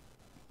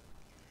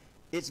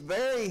 It's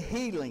very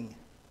healing.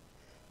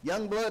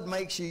 Young blood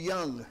makes you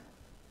young.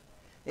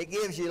 It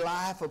gives you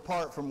life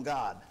apart from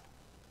God.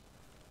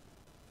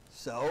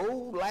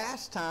 So,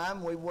 last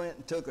time we went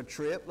and took a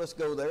trip. Let's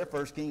go there,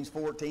 1 Kings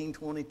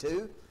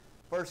 14:22.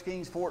 1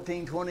 Kings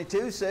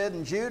 14:22 said,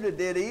 And Judah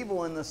did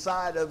evil in the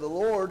sight of the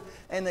Lord,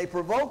 and they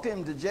provoked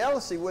him to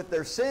jealousy with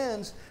their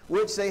sins,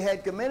 which they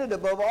had committed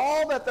above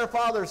all that their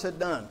fathers had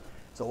done.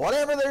 So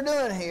whatever they're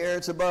doing here,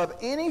 it's above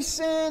any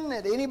sin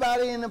that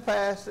anybody in the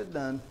past had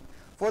done.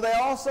 For they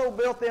also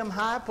built them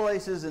high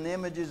places and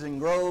images and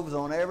groves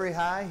on every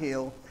high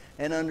hill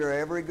and under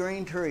every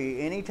green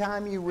tree.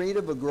 Anytime you read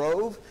of a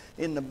grove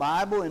in the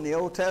Bible, in the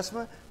Old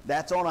Testament,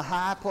 that's on a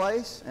high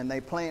place, and they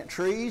plant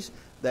trees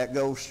that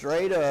go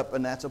straight up,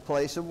 and that's a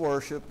place of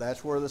worship.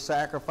 That's where the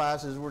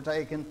sacrifices were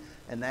taken,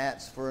 and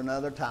that's for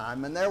another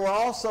time. And there were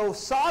also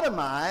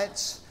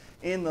sodomites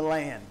in the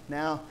land.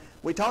 Now,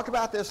 we talked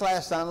about this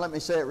last time. Let me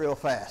say it real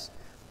fast.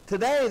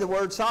 Today, the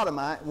word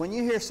sodomite, when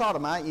you hear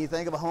sodomite, you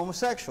think of a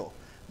homosexual.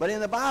 But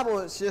in the Bible,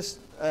 it's just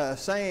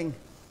saying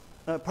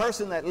a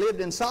person that lived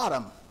in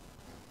Sodom.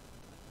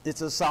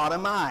 It's a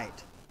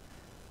sodomite,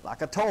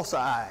 like a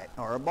Tulsaite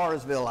or a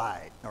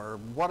Barsvilleite or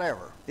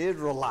whatever,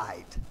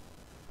 Israelite.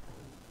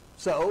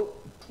 So,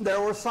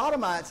 there were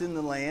sodomites in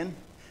the land.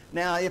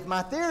 Now, if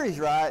my theory's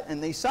right,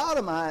 and these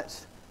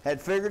sodomites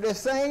had figured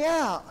this thing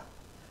out,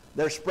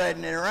 they're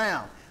spreading it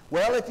around.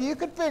 Well, if you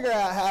could figure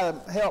out how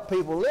to help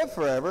people live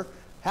forever,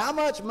 how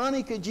much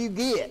money could you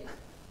get?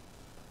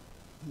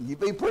 You'd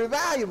be pretty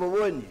valuable,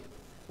 wouldn't you?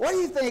 What do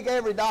you think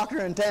every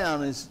doctor in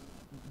town is,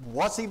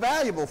 what's he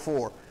valuable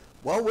for?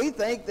 Well, we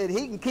think that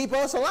he can keep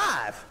us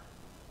alive.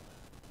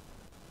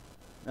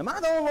 Am I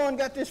the only one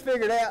got this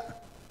figured out?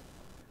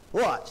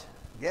 Watch.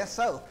 Guess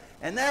so.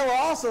 And there were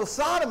also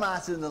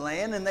sodomites in the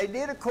land, and they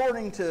did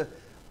according to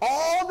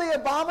all the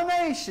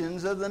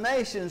abominations of the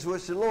nations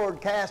which the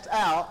Lord cast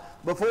out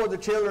before the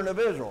children of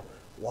Israel.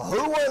 Well,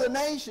 who were the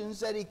nations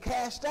that he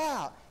cast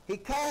out? He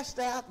cast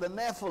out the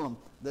Nephilim,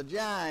 the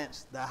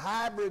giants, the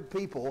hybrid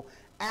people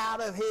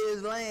out of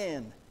his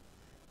land.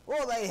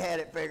 Well, they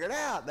had it figured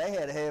out. They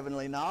had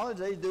heavenly knowledge.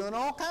 They was doing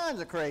all kinds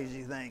of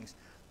crazy things.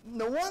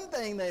 The one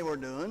thing they were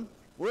doing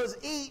was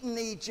eating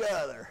each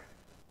other.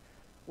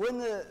 When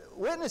the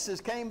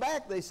witnesses came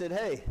back, they said,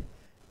 hey,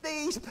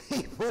 these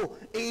people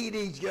eat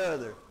each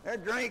other. They're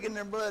drinking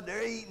their blood.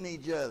 They're eating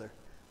each other.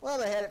 Well,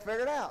 they had it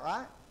figured out,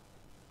 right?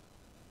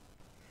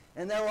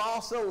 And there were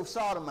also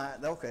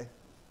sodomites. Okay,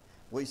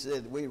 we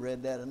said we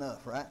read that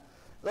enough, right?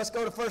 Let's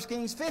go to 1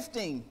 Kings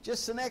 15,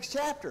 just the next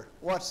chapter.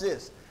 Watch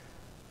this.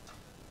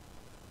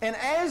 And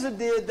Asa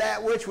did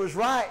that which was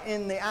right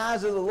in the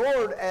eyes of the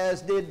Lord,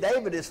 as did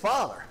David his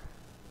father.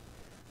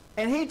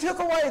 And he took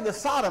away the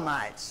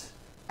sodomites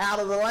out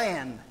of the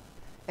land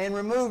and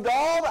removed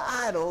all the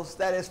idols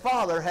that his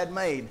father had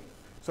made.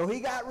 So he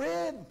got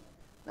rid.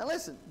 Now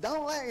listen,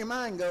 don't let your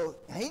mind go,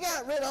 he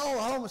got rid of all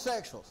the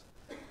homosexuals.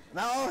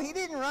 No, he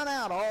didn't run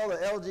out all the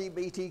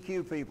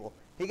LGBTQ people.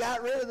 He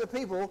got rid of the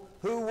people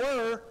who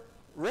were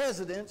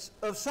residents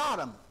of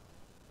Sodom.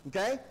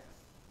 Okay?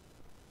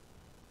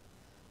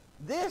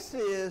 This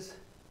is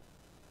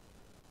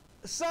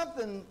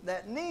something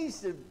that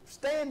needs to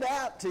stand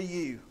out to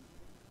you.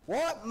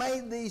 What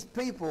made these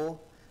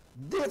people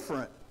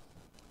different?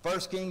 1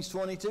 Kings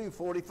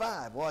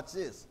 22:45. Watch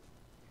this.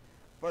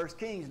 1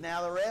 Kings.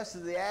 Now the rest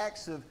of the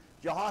acts of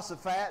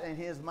Jehoshaphat and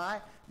his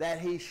might that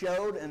he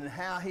showed and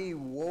how he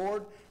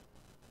warred,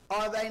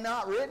 are they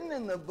not written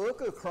in the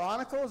book of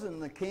Chronicles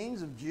and the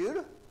kings of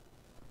Judah?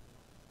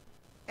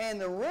 And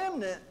the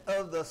remnant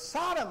of the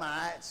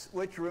Sodomites,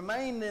 which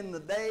remained in the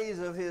days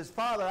of his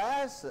father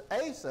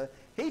Asa,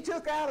 he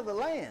took out of the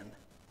land.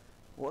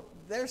 Well,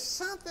 there's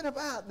something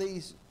about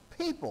these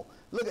people.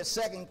 Look at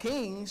 2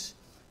 Kings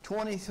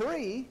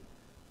 23,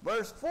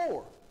 verse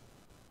 4.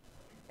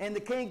 And the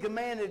king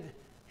commanded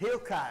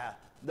Hilkiah,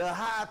 the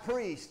high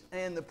priest,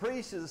 and the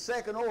priests of the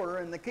second order,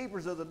 and the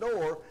keepers of the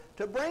door,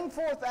 to bring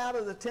forth out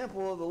of the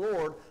temple of the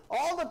Lord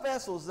all the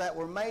vessels that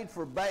were made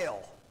for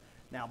Baal.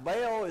 Now,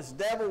 Baal is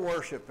devil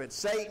worship. It's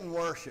Satan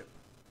worship.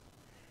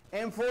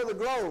 And for the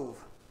grove,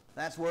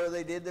 that's where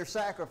they did their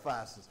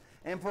sacrifices.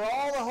 And for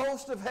all the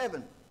host of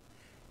heaven.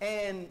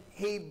 And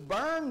he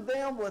burned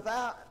them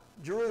without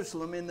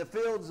Jerusalem in the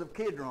fields of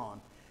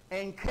Kidron,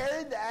 and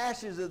carried the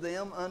ashes of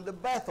them unto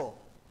Bethel.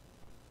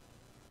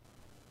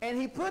 And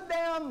he put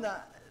down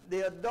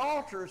the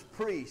adulterous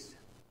priest,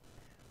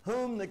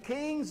 whom the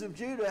kings of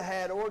Judah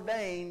had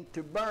ordained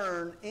to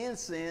burn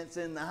incense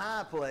in the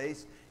high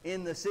place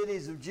in the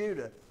cities of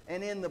Judah,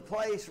 and in the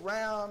place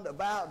round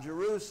about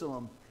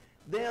Jerusalem,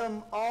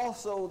 them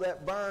also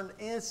that burned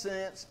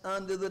incense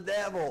unto the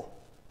devil.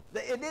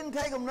 It didn't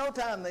take them no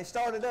time. They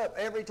started up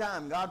every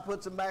time. God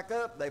puts them back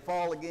up, they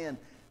fall again.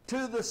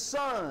 To the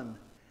sun,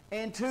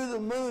 and to the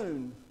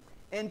moon,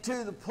 and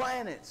to the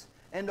planets,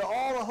 and to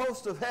all the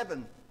host of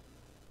heaven.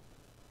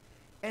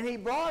 And he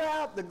brought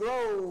out the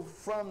grove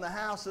from the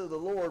house of the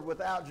Lord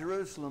without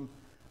Jerusalem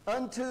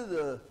unto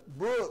the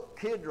brook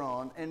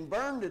Kidron, and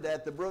burned it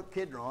at the brook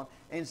Kidron,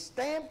 and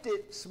stamped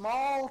it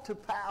small to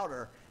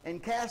powder,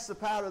 and cast the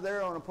powder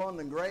thereon upon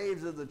the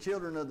graves of the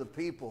children of the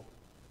people.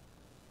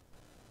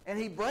 And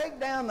he brake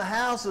down the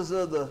houses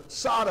of the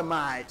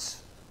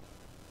Sodomites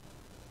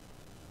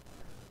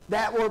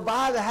that were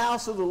by the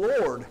house of the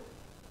Lord,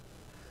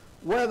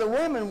 where the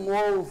women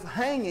wove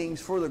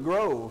hangings for the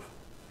grove.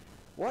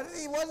 What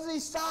are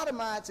these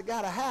Sodomites that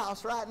got a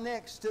house right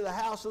next to the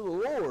house of the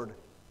Lord?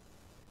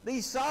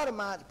 These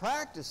Sodomite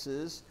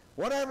practices,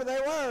 whatever they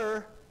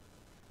were,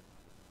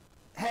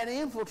 had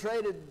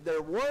infiltrated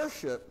their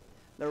worship.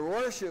 Their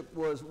worship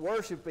was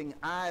worshiping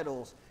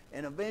idols.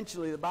 And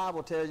eventually the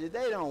Bible tells you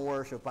they don't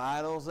worship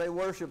idols, they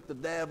worship the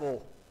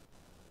devil.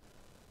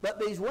 But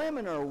these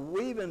women are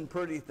weaving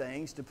pretty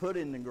things to put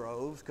in the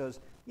groves because,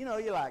 you know,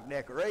 you like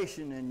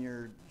decoration and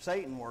you're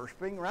Satan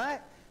worshiping,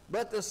 right?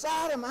 But the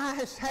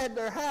Sodomites had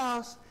their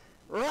house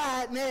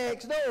right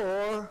next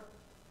door.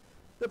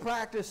 The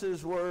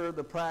practices were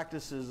the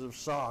practices of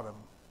Sodom.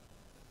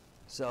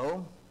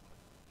 So,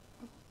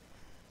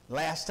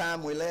 last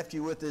time we left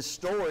you with this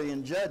story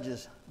in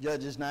Judges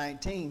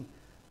 19,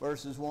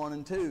 verses 1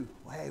 and 2.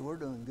 Hey, we're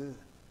doing good.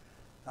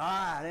 All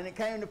right, and it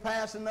came to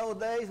pass in those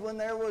days when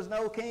there was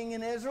no king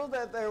in Israel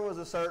that there was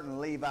a certain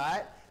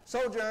Levite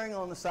sojourning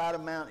on the side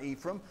of Mount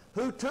Ephraim,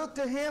 who took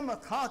to him a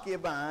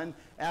concubine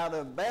out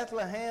of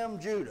Bethlehem,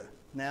 Judah.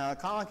 Now, a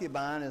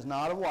concubine is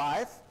not a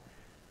wife.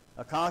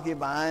 A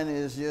concubine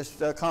is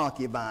just a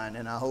concubine,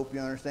 and I hope you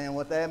understand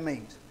what that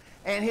means.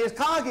 And his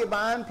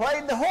concubine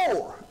played the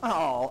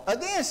whore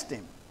against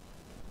him.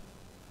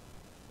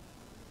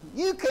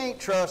 You can't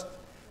trust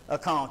a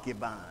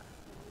concubine.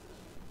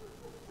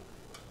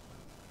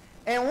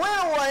 And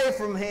went away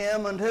from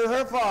him unto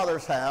her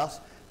father's house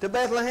to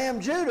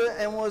Bethlehem, Judah,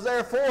 and was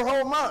there 4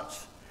 whole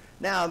months.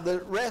 Now, the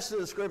rest of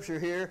the scripture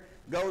here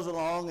goes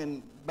along,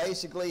 and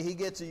basically he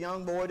gets a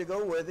young boy to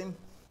go with him,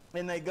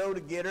 and they go to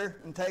get her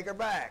and take her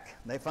back.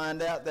 They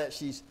find out that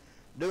she's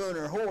doing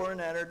her whoring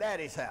at her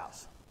daddy's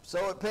house.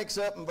 So it picks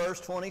up in verse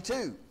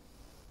 22.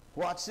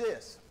 Watch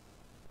this.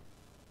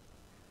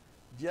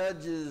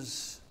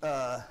 Judges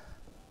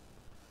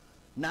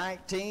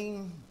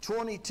 19,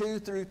 22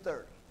 through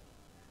 30.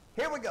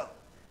 Here we go.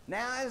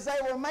 Now as they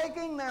were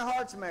making their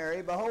hearts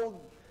merry, behold,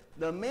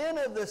 the men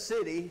of the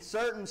city,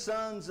 certain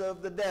sons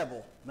of the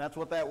devil, that's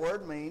what that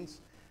word means,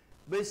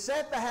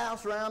 beset the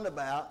house round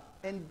about,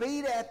 and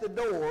beat at the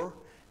door,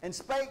 and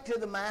spake to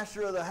the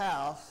master of the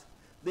house,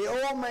 the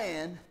old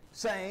man,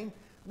 saying,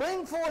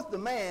 Bring forth the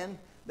man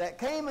that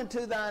came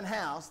into thine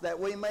house, that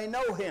we may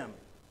know him.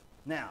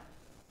 Now,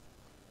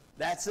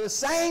 that's the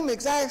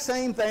exact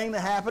same thing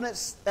that happened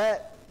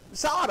at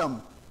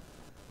Sodom.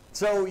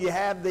 So you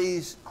have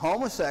these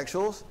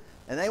homosexuals,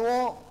 and they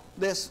want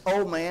this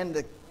old man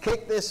to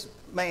kick this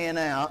man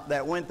out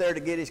that went there to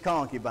get his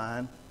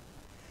concubine.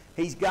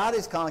 He's got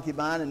his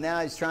concubine, and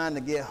now he's trying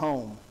to get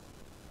home.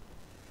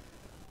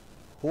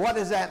 What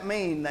does that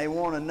mean? They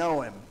want to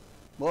know him.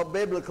 Well,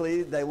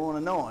 biblically, they want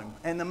to know him.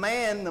 And the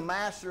man, the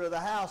master of the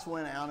house,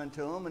 went out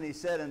unto him, and he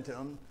said unto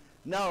him,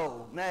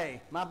 No,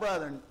 nay, my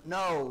brethren,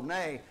 no,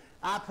 nay,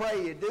 I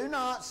pray you, do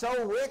not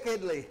so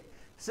wickedly.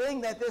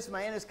 Seeing that this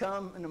man is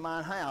come into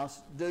mine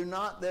house, do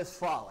not this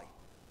folly.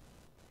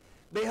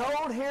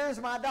 Behold, here is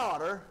my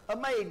daughter, a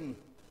maiden,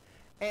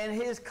 and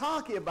his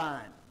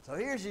concubine. So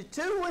here's your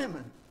two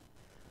women.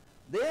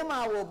 Them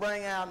I will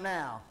bring out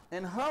now,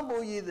 and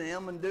humble ye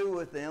them, and do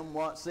with them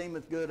what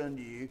seemeth good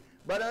unto you.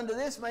 But unto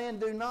this man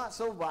do not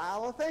so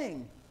vile a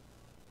thing.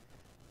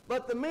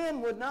 But the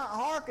men would not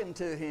hearken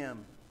to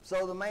him.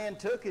 So the man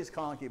took his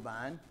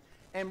concubine,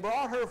 and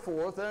brought her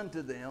forth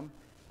unto them,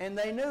 and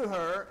they knew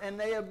her, and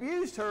they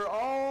abused her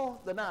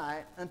all the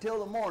night until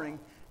the morning.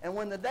 And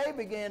when the day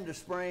began to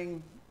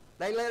spring,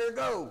 they let her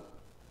go.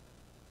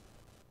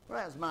 Well,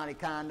 that was mighty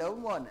kind of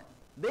them, wasn't it?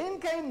 Then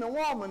came the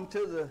woman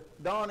to the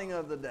dawning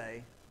of the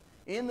day,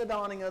 in the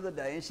dawning of the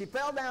day, and she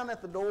fell down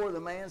at the door of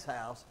the man's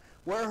house,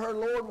 where her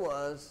Lord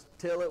was,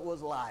 till it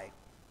was light.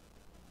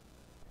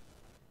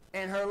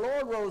 And her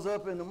Lord rose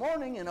up in the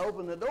morning and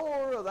opened the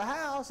door of the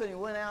house, and he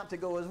went out to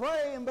go his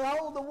way. And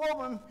behold, the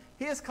woman,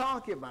 his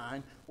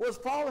concubine, was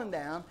fallen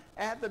down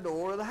at the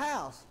door of the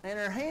house, and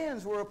her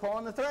hands were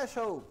upon the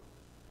threshold.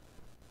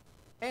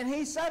 And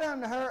he said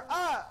unto her,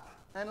 Up,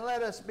 and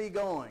let us be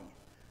going.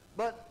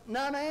 But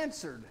none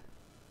answered.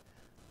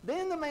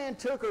 Then the man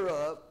took her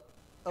up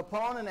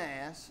upon an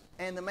ass,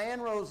 and the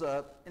man rose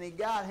up, and he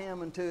got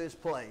him into his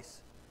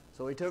place.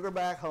 So he took her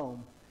back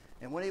home.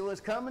 And when he was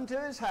coming to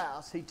his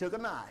house, he took a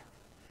knife,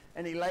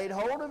 and he laid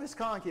hold of his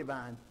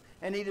concubine,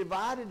 and he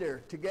divided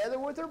her together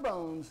with her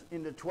bones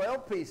into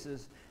 12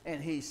 pieces,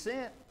 and he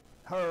sent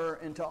her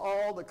into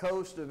all the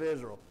coast of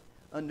Israel,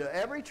 unto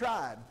every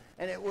tribe.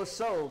 And it was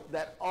so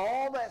that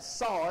all that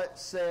saw it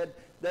said,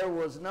 there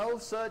was no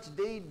such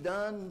deed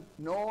done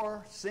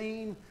nor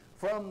seen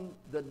from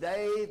the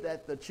day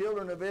that the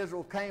children of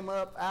Israel came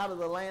up out of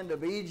the land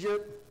of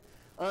Egypt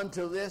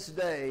until this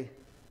day.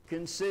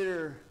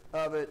 Consider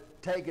of it,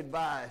 take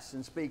advice,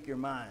 and speak your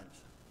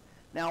minds.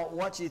 Now,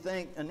 what you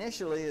think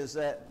initially is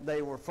that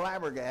they were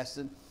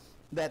flabbergasted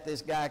that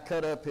this guy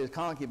cut up his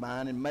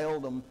concubine and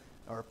mailed them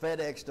or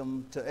FedExed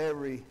them to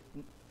every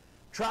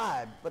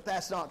tribe. But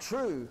that's not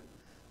true.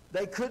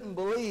 They couldn't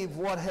believe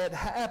what had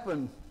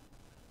happened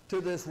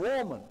to this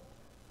woman.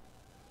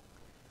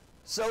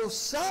 So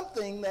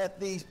something that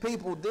these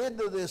people did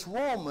to this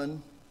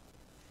woman,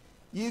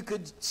 you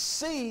could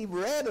see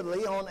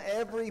readily on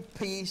every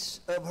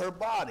piece of her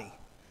body.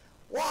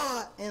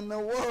 What in the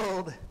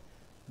world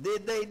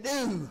did they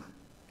do?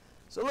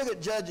 So look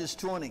at Judges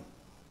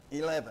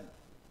 20:11.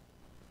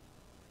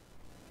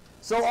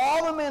 So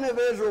all the men of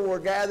Israel were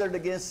gathered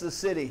against the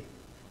city,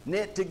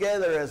 knit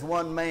together as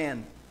one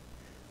man.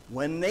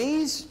 When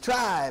these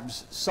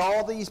tribes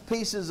saw these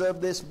pieces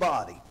of this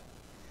body,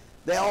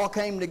 they all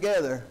came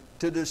together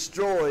to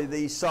destroy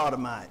these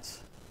sodomites.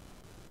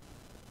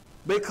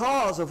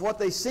 Because of what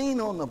they seen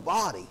on the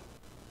body.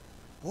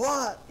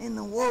 What in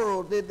the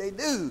world did they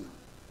do?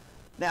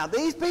 Now,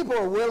 these people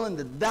are willing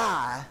to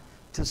die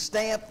to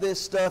stamp this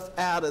stuff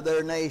out of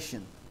their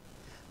nation.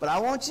 But I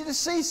want you to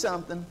see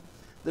something.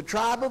 The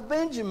tribe of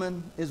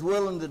Benjamin is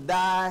willing to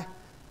die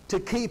to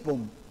keep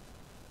them.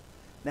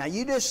 Now,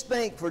 you just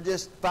think for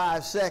just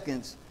 5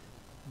 seconds,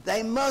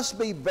 they must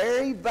be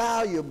very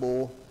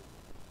valuable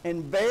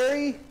and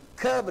very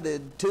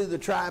coveted to the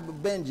tribe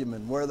of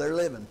Benjamin where they're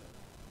living.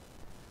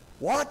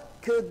 What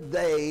could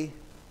they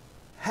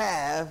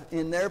have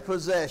in their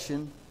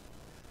possession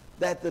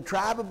that the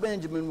tribe of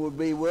Benjamin would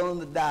be willing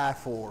to die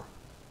for?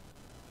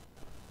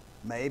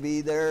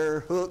 Maybe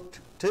they're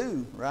hooked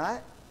too,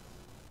 right?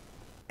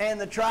 And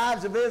the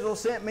tribes of Israel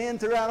sent men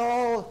throughout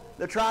all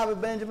the tribe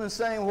of Benjamin,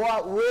 saying,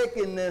 what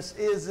wickedness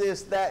is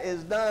this that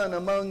is done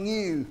among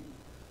you?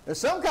 There's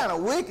some kind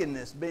of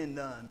wickedness been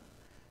done.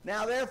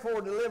 Now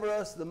therefore deliver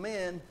us the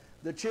men,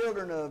 the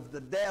children of the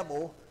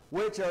devil,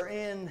 which are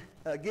in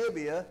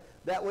Gibeah,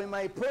 that we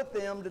may put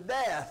them to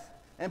death,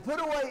 and put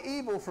away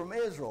evil from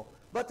Israel.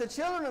 But the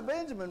children of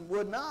Benjamin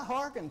would not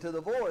hearken to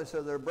the voice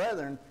of their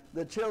brethren,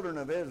 the children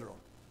of Israel.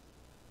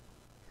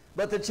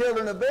 But the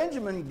children of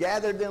Benjamin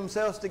gathered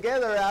themselves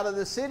together out of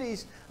the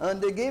cities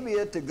unto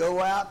Gibeah to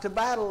go out to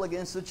battle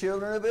against the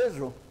children of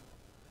Israel.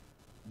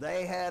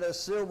 They had a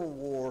civil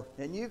war,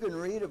 and you can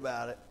read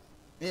about it.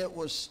 It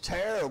was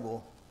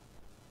terrible.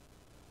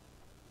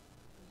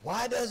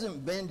 Why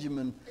doesn't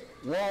Benjamin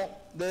want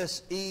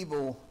this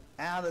evil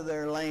out of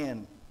their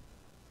land?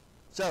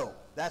 So,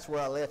 that's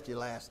where I left you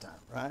last time,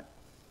 right?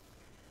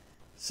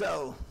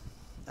 So,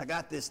 I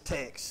got this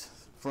text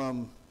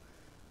from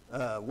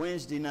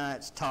Wednesday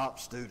night's top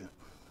student.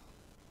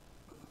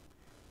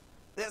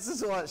 This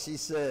is what she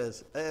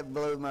says. It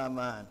blew my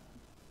mind.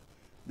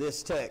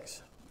 This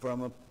text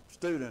from a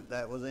student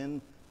that was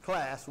in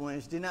class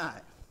Wednesday night.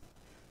 It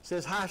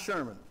says, Hi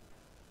Sherman,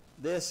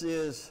 this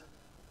is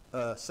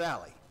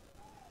Sally.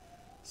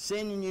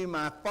 Sending you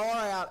my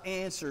far out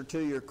answer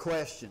to your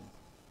question.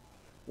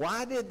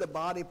 Why did the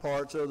body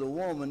parts of the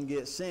woman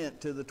get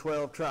sent to the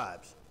 12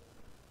 tribes?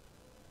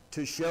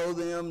 To show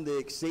them the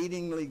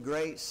exceedingly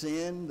great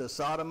sin the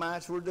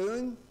sodomites were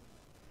doing?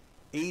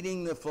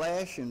 Eating the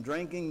flesh and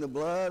drinking the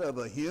blood of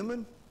a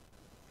human?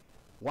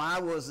 Why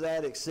was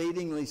that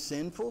exceedingly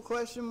sinful? ?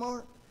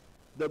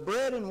 The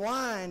bread and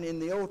wine in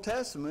the Old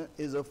Testament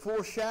is a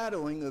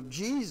foreshadowing of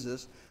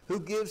Jesus, who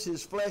gives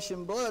his flesh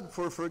and blood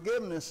for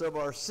forgiveness of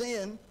our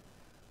sin.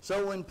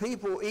 So when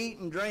people eat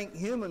and drink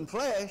human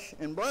flesh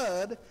and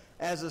blood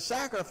as a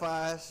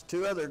sacrifice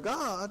to other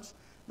gods,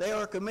 they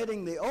are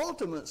committing the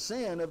ultimate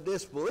sin of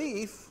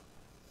disbelief,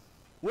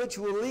 which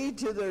will lead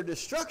to their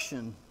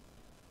destruction.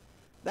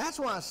 That's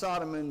why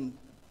Sodom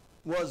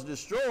was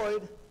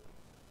destroyed.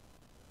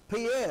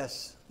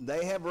 P.S.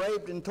 They have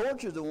raped and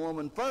tortured the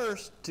woman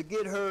first to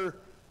get her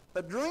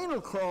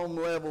adrenochrome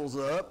levels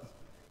up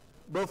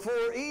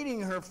before eating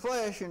her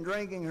flesh and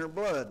drinking her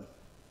blood.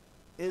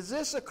 Is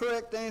this a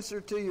correct answer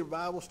to your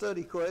Bible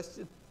study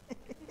question?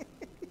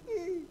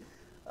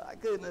 I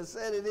couldn't have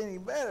said it any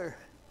better.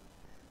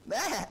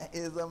 That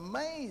is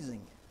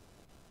amazing.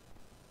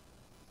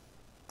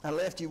 I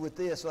left you with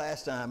this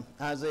last time,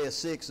 Isaiah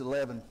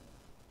 6:11.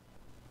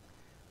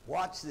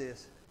 Watch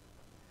this.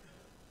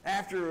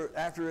 After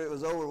it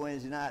was over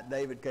Wednesday night,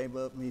 David came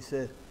up and he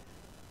said,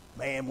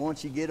 man,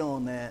 once you get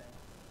on that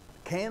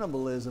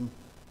cannibalism,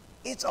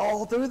 it's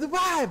all through the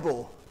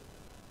Bible.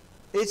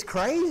 It's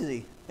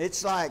crazy.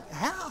 It's like,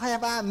 how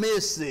have I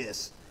missed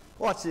this?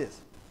 Watch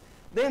this.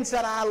 Then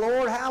said I,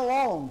 Lord, how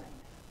long?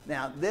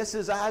 Now, this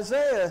is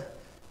Isaiah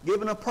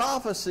giving a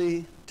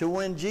prophecy to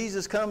when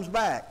Jesus comes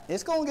back.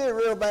 It's going to get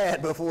real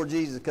bad before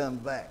Jesus comes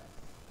back.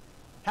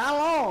 How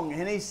long?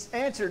 And he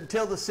answered,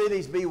 till the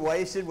cities be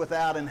wasted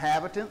without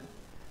inhabitant,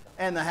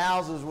 and the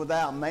houses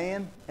without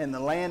man, and the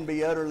land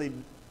be utterly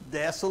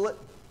desolate.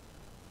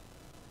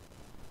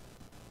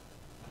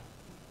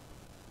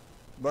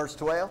 Verse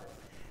 12.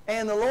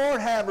 And the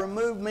Lord have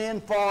removed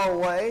men far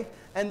away,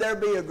 and there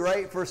be a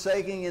great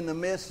forsaking in the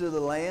midst of the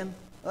land.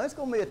 Well, it's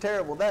going to be a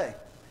terrible day.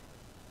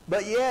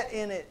 But yet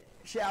in it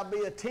shall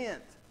be a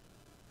tenth.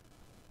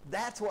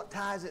 That's what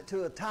ties it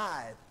to a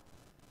tithe.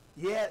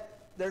 Yet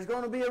there's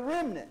going to be a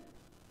remnant.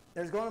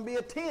 There's going to be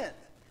a tenth.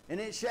 And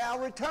it shall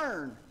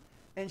return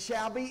and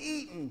shall be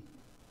eaten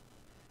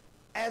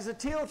as a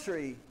teil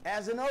tree,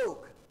 as an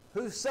oak,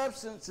 whose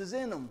substance is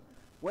in them.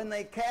 When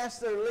they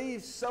cast their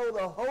leaves, so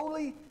the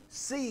holy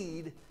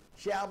seed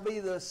shall be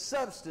the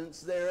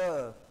substance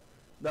thereof.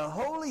 The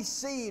holy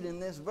seed in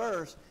this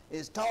verse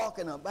is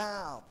talking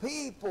about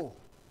people.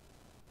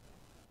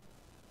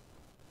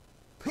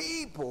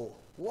 People.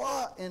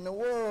 What in the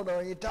world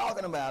are you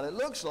talking about? It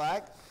looks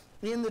like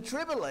in the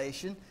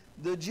tribulation,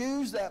 the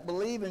Jews that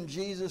believe in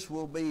Jesus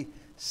will be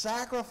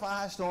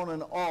sacrificed on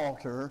an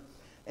altar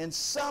and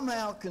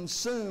somehow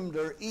consumed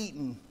or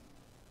eaten.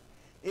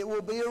 It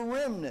will be a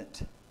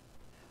remnant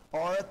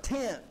or a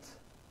tenth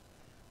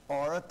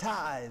or a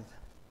tithe.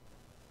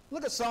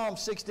 Look at Psalm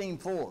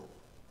 16:4.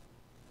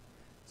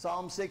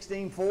 Psalm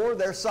 16:4,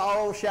 their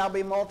sorrow shall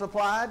be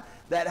multiplied,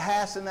 that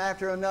hasten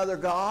after another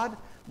God.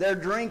 Their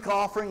drink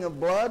offering of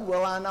blood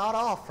will I not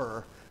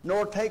offer,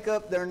 nor take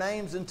up their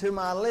names into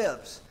my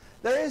lips.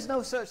 There is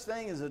no such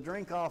thing as a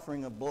drink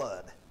offering of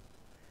blood.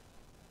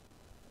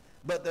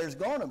 But there's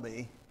going to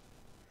be.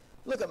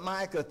 Look at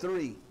Micah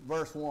 3,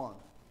 verse 1.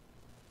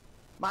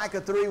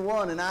 Micah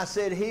 3:1, and I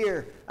said,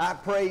 here, I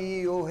pray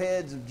ye, O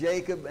heads of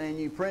Jacob, and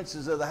ye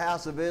princes of the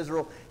house of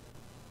Israel,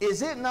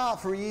 is it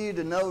not for you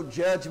to know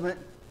judgment?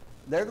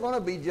 They're going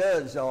to be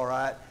judged, all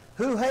right.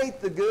 Who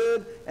hate the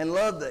good and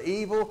love the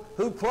evil,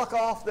 who pluck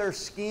off their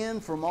skin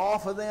from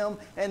off of them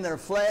and their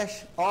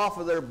flesh off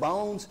of their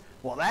bones.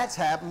 Well, that's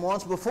happened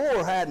once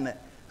before, hadn't it?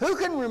 Who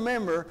can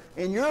remember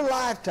in your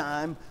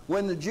lifetime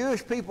when the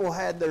Jewish people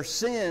had their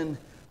sin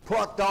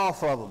plucked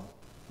off of them?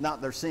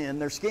 Not their sin,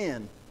 their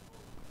skin.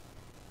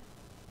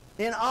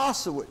 In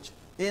Auschwitz,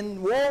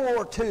 in World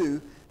War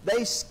II,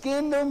 they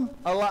skinned them.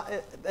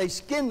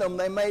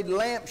 They made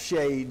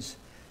lampshades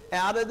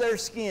out of their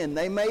skin.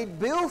 They made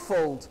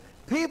billfolds.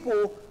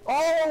 People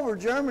all over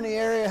Germany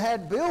area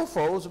had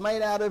billfolds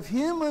made out of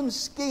human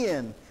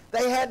skin.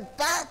 They had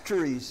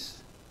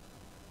factories.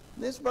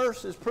 This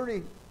verse is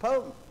pretty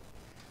potent.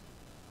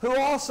 Who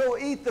also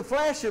eat the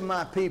flesh of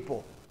my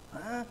people.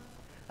 Huh?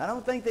 I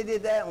don't think they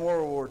did that in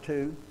World War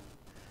II.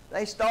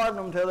 They starved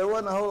them until there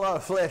wasn't a whole lot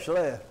of flesh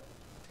left.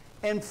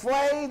 And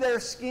flay their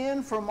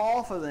skin from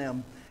off of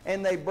them.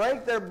 And they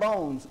break their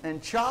bones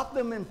and chop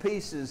them in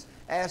pieces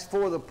as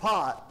for the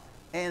pot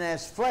and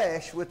as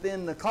flesh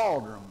within the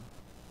cauldron.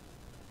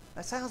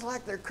 That sounds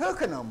like they're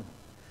cooking them.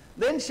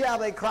 Then shall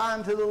they cry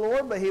unto the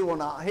Lord, but he will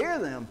not hear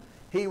them.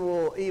 He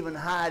will even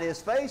hide his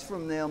face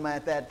from them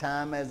at that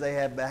time, as they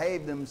have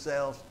behaved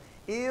themselves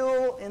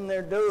ill in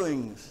their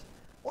doings.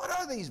 What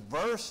are these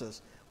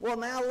verses? Well,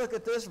 now look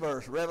at this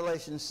verse,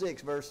 Revelation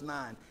 6, verse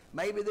 9.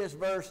 Maybe this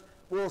verse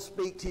will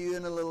speak to you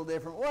in a little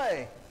different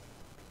way.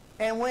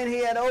 And when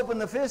he had opened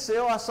the fifth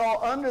seal, I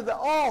saw under the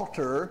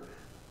altar,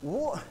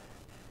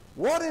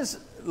 what is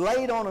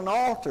laid on an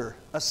altar?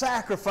 A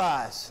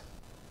sacrifice.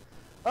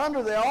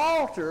 Under the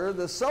altar,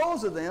 the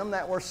souls of them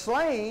that were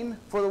slain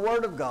for the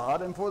word of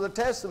God and for the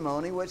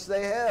testimony which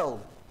they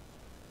held.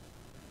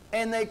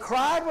 And they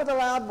cried with a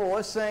loud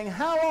voice, saying,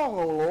 how long,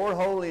 O Lord,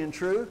 holy and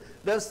true,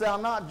 dost thou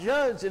not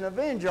judge and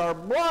avenge our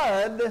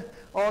blood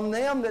on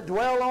them that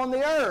dwell on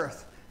the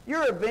earth?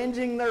 You're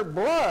avenging their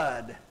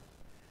blood.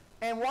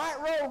 And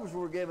white robes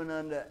were given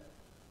unto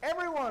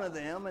every one of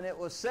them, and it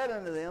was said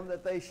unto them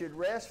that they should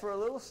rest for a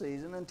little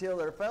season until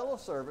their fellow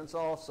servants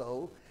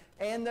also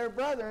and their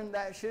brethren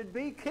that should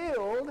be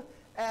killed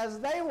as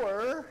they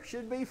were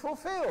should be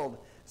fulfilled.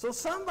 So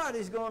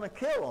somebody's going to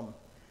kill them.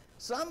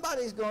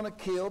 Somebody's going to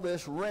kill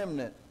this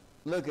remnant.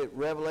 Look at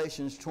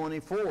Revelations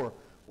 24.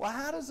 Well,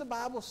 how does the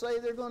Bible say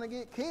they're going to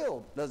get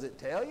killed? Does it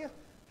tell you?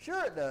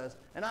 Sure it does.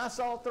 And I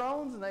saw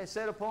thrones, and they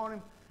sat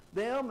upon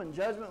them, and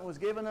judgment was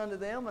given unto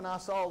them, and I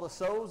saw the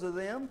souls of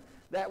them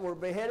that were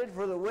beheaded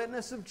for the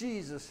witness of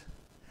Jesus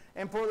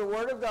and for the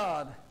word of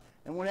God,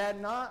 and when had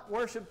not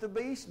worshipped the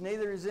beast,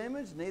 neither his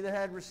image, neither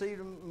had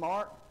received a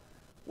mark.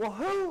 Well,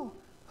 who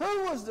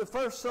was the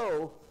first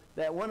soul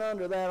that went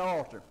under that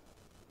altar?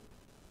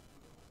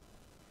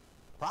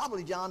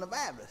 Probably John the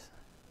Baptist.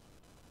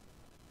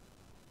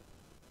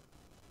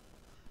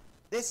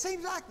 It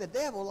seems like the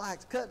devil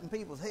likes cutting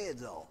people's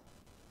heads off.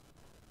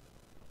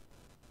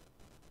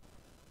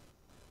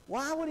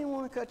 Why would he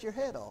want to cut your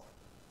head off?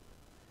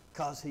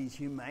 Because he's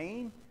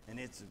humane and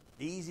it's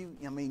easy.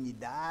 I mean, you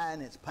die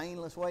and it's a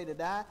painless way to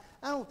die.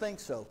 I don't think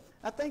so.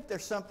 I think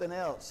there's something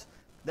else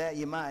that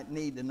you might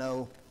need to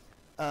know.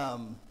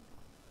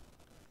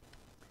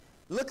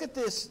 Look at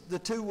this, the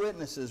two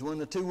witnesses, when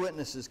the two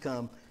witnesses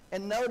come.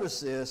 And notice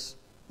this,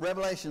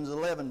 Revelations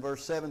 11,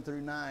 verse 7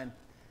 through 9.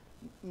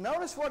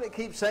 Notice what it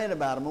keeps saying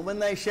about them. And when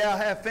they shall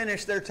have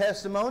finished their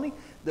testimony,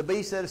 the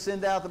beast that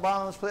ascended out of the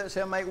bottomless pit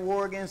shall make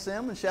war against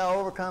them and shall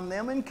overcome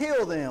them and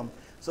kill them.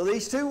 So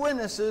these two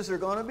witnesses are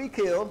going to be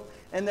killed,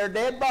 and they're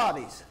dead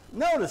bodies.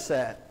 Notice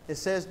that. It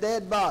says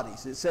dead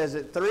bodies. It says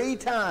it 3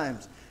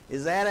 times.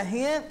 Is that a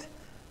hint?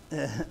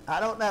 I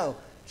don't know.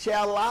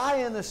 Shall lie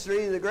in the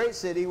street of the great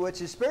city,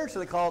 which is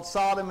spiritually called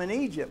Sodom and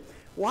Egypt.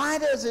 Why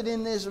does it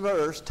in this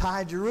verse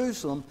tie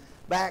Jerusalem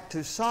back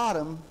to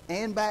Sodom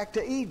and back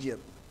to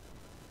Egypt?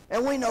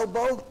 And we know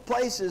both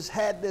places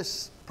had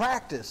this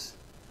practice.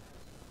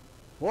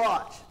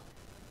 Watch.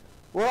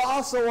 Well,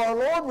 also our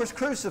Lord was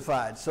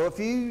crucified. So if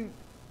you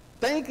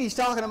think he's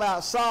talking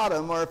about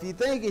Sodom, or if you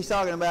think he's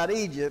talking about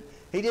Egypt,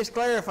 he just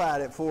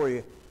clarified it for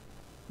you.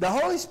 The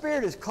Holy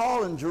Spirit is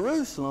calling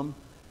Jerusalem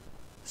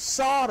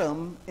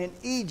Sodom and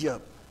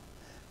Egypt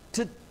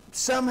to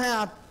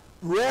somehow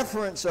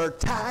reference or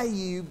tie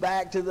you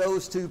back to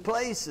those two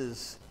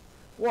places.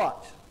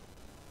 Watch.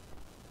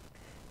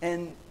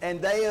 And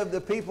they of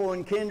the people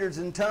and kindreds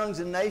and tongues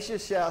and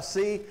nations shall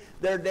see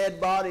their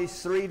dead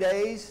bodies 3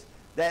 days.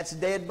 That's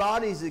dead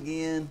bodies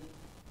again.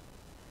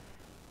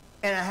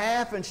 And a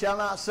half, and shall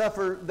not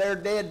suffer their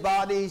dead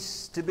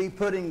bodies to be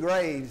put in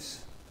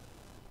graves.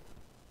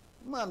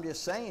 Well, I'm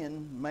just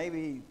saying,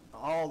 maybe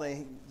all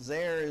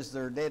there is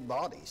their dead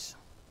bodies.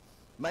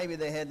 Maybe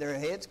they had their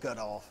heads cut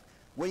off.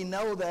 We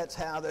know that's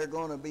how they're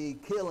going to be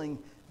killing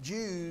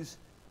Jews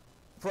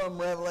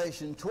from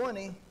Revelation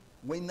 20.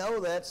 We know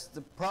that's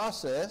the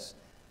process.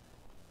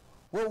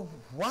 Well,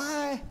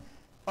 why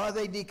are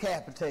they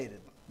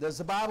decapitated? Does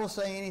the Bible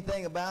say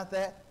anything about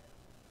that?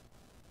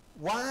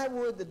 Why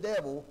would the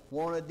devil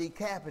want to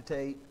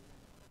decapitate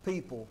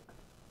people?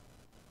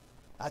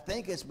 I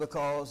think it's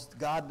because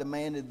God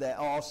demanded that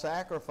all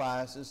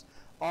sacrifices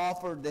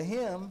offered to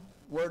him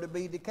were to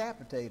be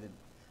decapitated.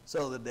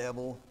 So the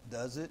devil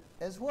does it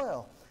as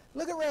well.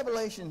 Look at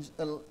Revelation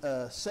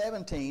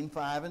 17,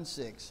 5 and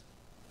 6.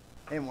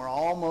 And we're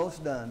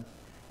almost done.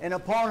 And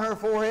upon her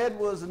forehead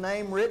was the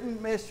name written,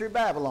 Mystery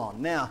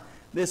Babylon. Now,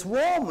 this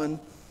woman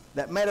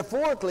that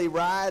metaphorically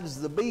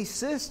rides the beast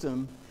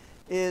system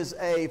is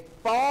a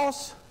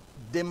false,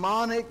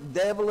 demonic,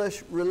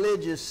 devilish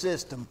religious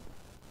system.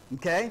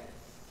 Okay?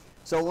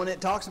 So when it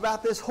talks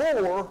about this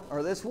whore,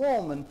 or this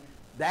woman,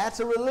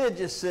 that's a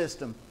religious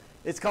system.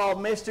 It's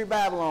called Mystery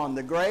Babylon,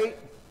 the great,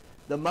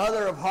 the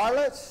mother of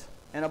harlots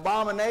and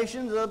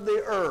abominations of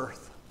the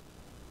earth.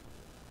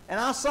 And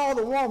I saw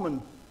the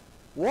woman,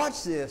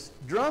 watch this,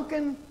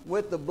 drunken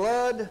with the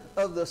blood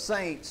of the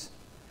saints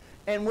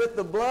and with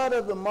the blood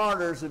of the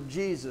martyrs of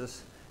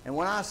Jesus. And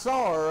when I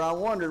saw her, I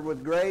wondered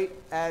with great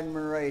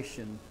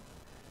admiration.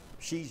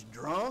 She's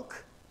drunk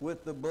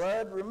with the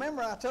blood.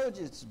 Remember, I told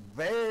you it's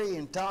very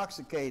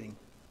intoxicating.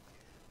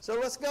 So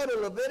let's go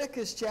to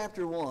Leviticus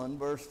chapter 1,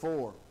 verse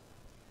 4.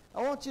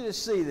 I want you to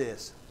see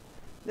this.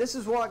 This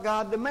is what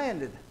God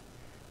demanded.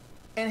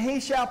 And he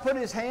shall put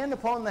his hand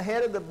upon the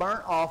head of the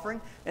burnt offering,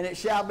 and it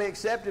shall be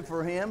accepted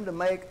for him to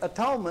make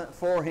atonement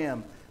for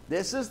him.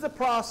 This is the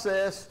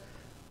process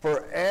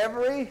for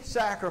every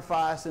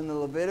sacrifice in the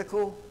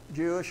Levitical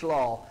Jewish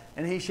law.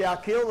 And he shall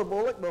kill the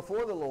bullock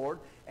before the Lord,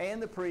 and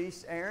the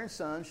priest, Aaron's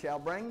son, shall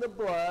bring the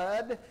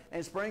blood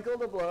and sprinkle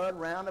the blood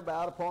round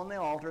about upon the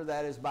altar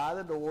that is by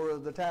the door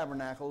of the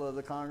tabernacle of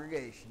the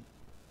congregation.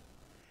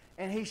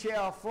 And he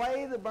shall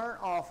flay the burnt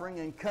offering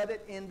and cut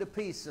it into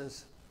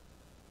pieces.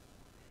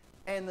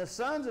 And the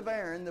sons of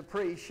Aaron, the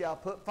priest, shall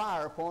put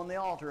fire upon the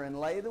altar and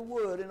lay the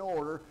wood in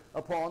order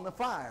upon the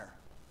fire.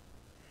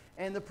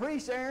 And the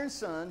priest, Aaron's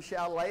son,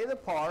 shall lay the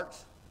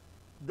parts,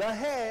 the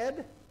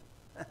head,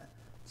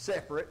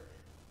 separate,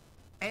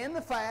 and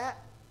the fat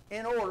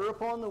in order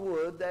upon the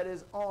wood that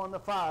is on the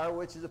fire,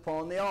 which is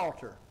upon the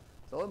altar.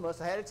 So it must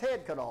have had its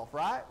head cut off,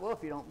 right? Well,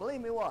 if you don't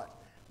believe me, watch.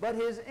 But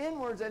his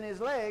inwards and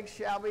his legs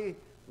shall be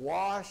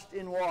washed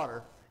in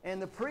water,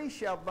 and the priest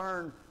shall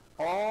burn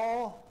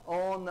all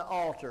on the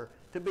altar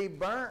to be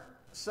burnt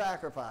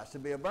sacrifice, to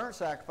be a burnt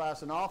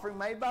sacrifice, an offering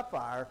made by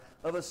fire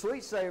of a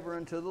sweet savor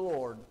unto the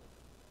Lord.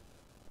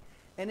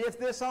 And if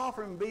this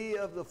offering be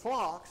of the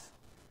flocks,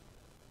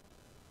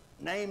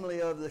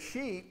 namely of the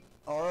sheep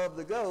or of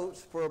the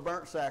goats for a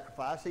burnt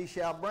sacrifice, he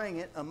shall bring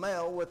it a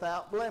male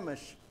without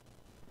blemish.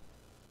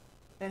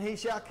 And he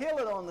shall kill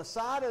it on the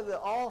side of the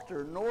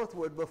altar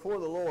northward before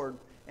the Lord,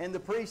 and the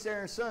priest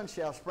Aaron's son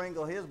shall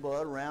sprinkle his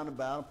blood round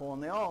about upon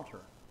the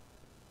altar.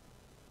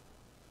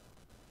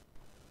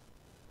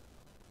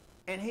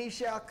 And he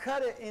shall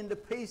cut it into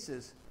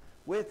pieces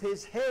with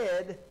his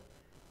head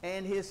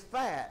and his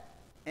fat,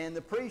 and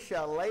the priest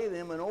shall lay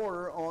them in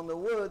order on the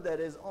wood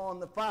that is on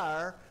the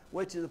fire,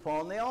 which is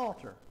upon the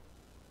altar.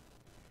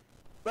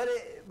 But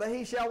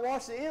he shall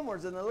wash the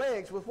inwards and the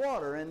legs with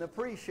water, and the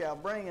priest shall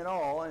bring it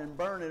all and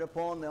burn it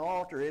upon the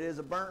altar. It is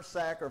a burnt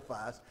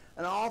sacrifice,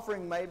 an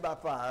offering made by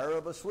fire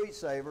of a sweet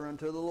savor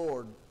unto the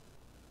Lord.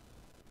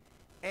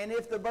 And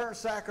if the burnt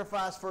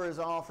sacrifice for his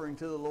offering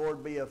to the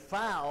Lord be of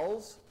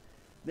fowls,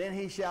 then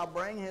he shall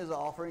bring his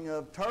offering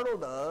of turtle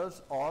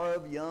doves or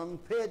of young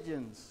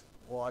pigeons.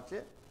 Watch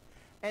it.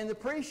 And the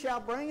priest shall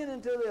bring it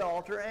into the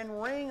altar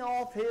and wring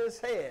off his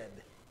head,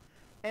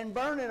 and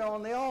burn it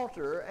on the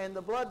altar, and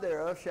the blood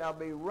thereof shall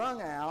be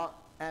wrung out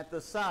at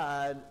the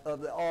side of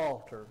the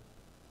altar.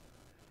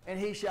 And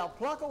he shall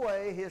pluck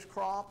away his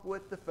crop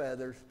with the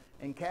feathers,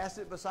 and cast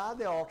it beside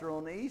the altar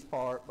on the east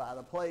part by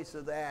the place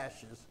of the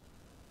ashes.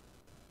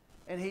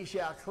 And he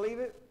shall cleave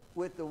it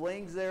with the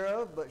wings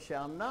thereof, but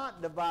shall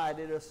not divide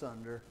it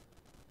asunder.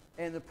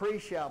 And the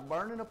priest shall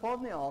burn it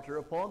upon the altar,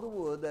 upon the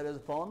wood that is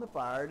upon the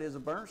fire. It is a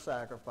burnt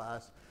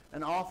sacrifice,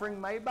 an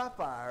offering made by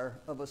fire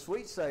of a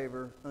sweet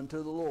savor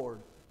unto the Lord.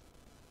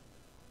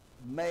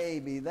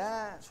 Maybe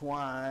that's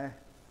why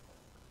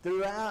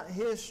throughout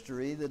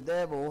history the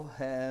devil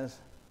has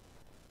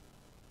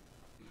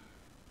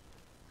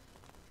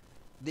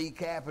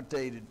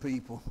decapitated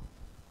people.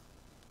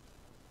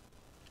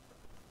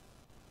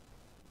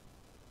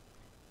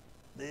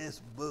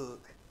 This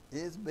book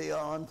is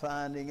beyond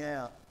finding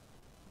out.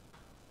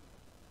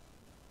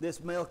 This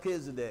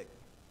Melchizedek,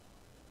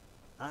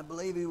 I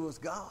believe he was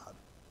God.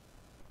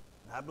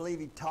 I believe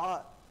he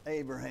taught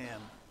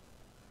Abraham.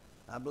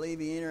 I believe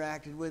he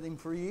interacted with him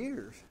for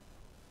years.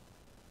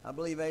 I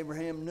believe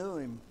Abraham knew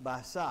him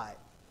by sight.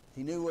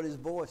 He knew what his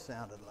voice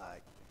sounded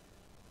like.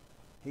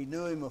 He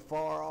knew him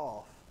afar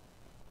off.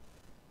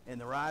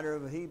 And the writer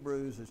of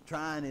Hebrews is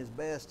trying his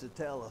best to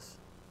tell us.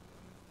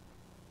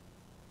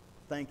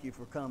 Thank you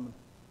for coming.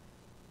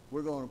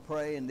 We're going to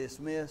pray and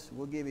dismiss.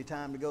 We'll give you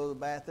time to go to the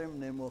bathroom,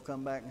 and then we'll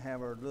come back and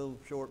have our little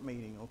short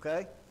meeting,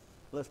 okay?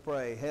 Let's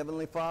pray.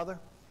 Heavenly Father,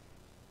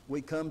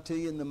 we come to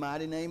you in the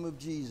mighty name of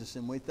Jesus,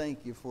 and we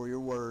thank you for your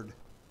word.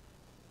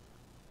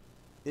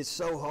 It's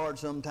so hard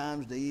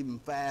sometimes to even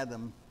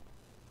fathom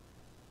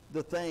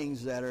the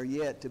things that are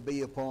yet to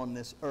be upon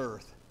this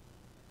earth.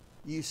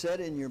 You said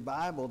in your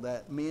Bible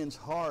that men's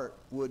heart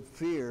would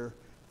fear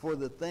for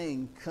the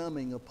thing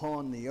coming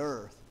upon the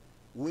earth.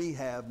 We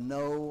have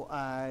no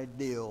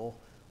idea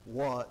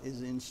what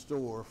is in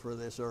store for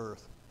this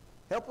earth.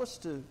 Help us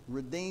to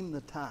redeem the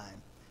time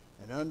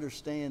and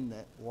understand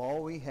that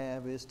all we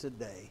have is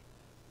today,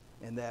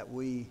 and that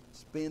we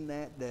spend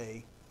that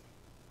day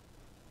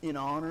in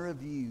honor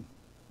of you.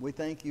 We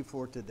thank you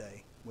for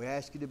today. We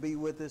ask you to be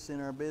with us in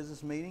our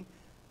business meeting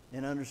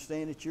and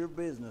understand it's your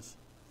business,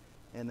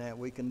 and that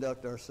we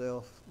conduct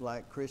ourselves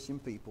like Christian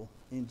people.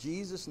 In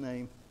Jesus'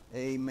 name,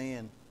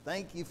 amen.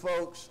 Thank you,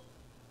 folks.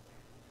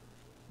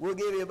 We'll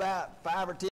give you about 5 or 10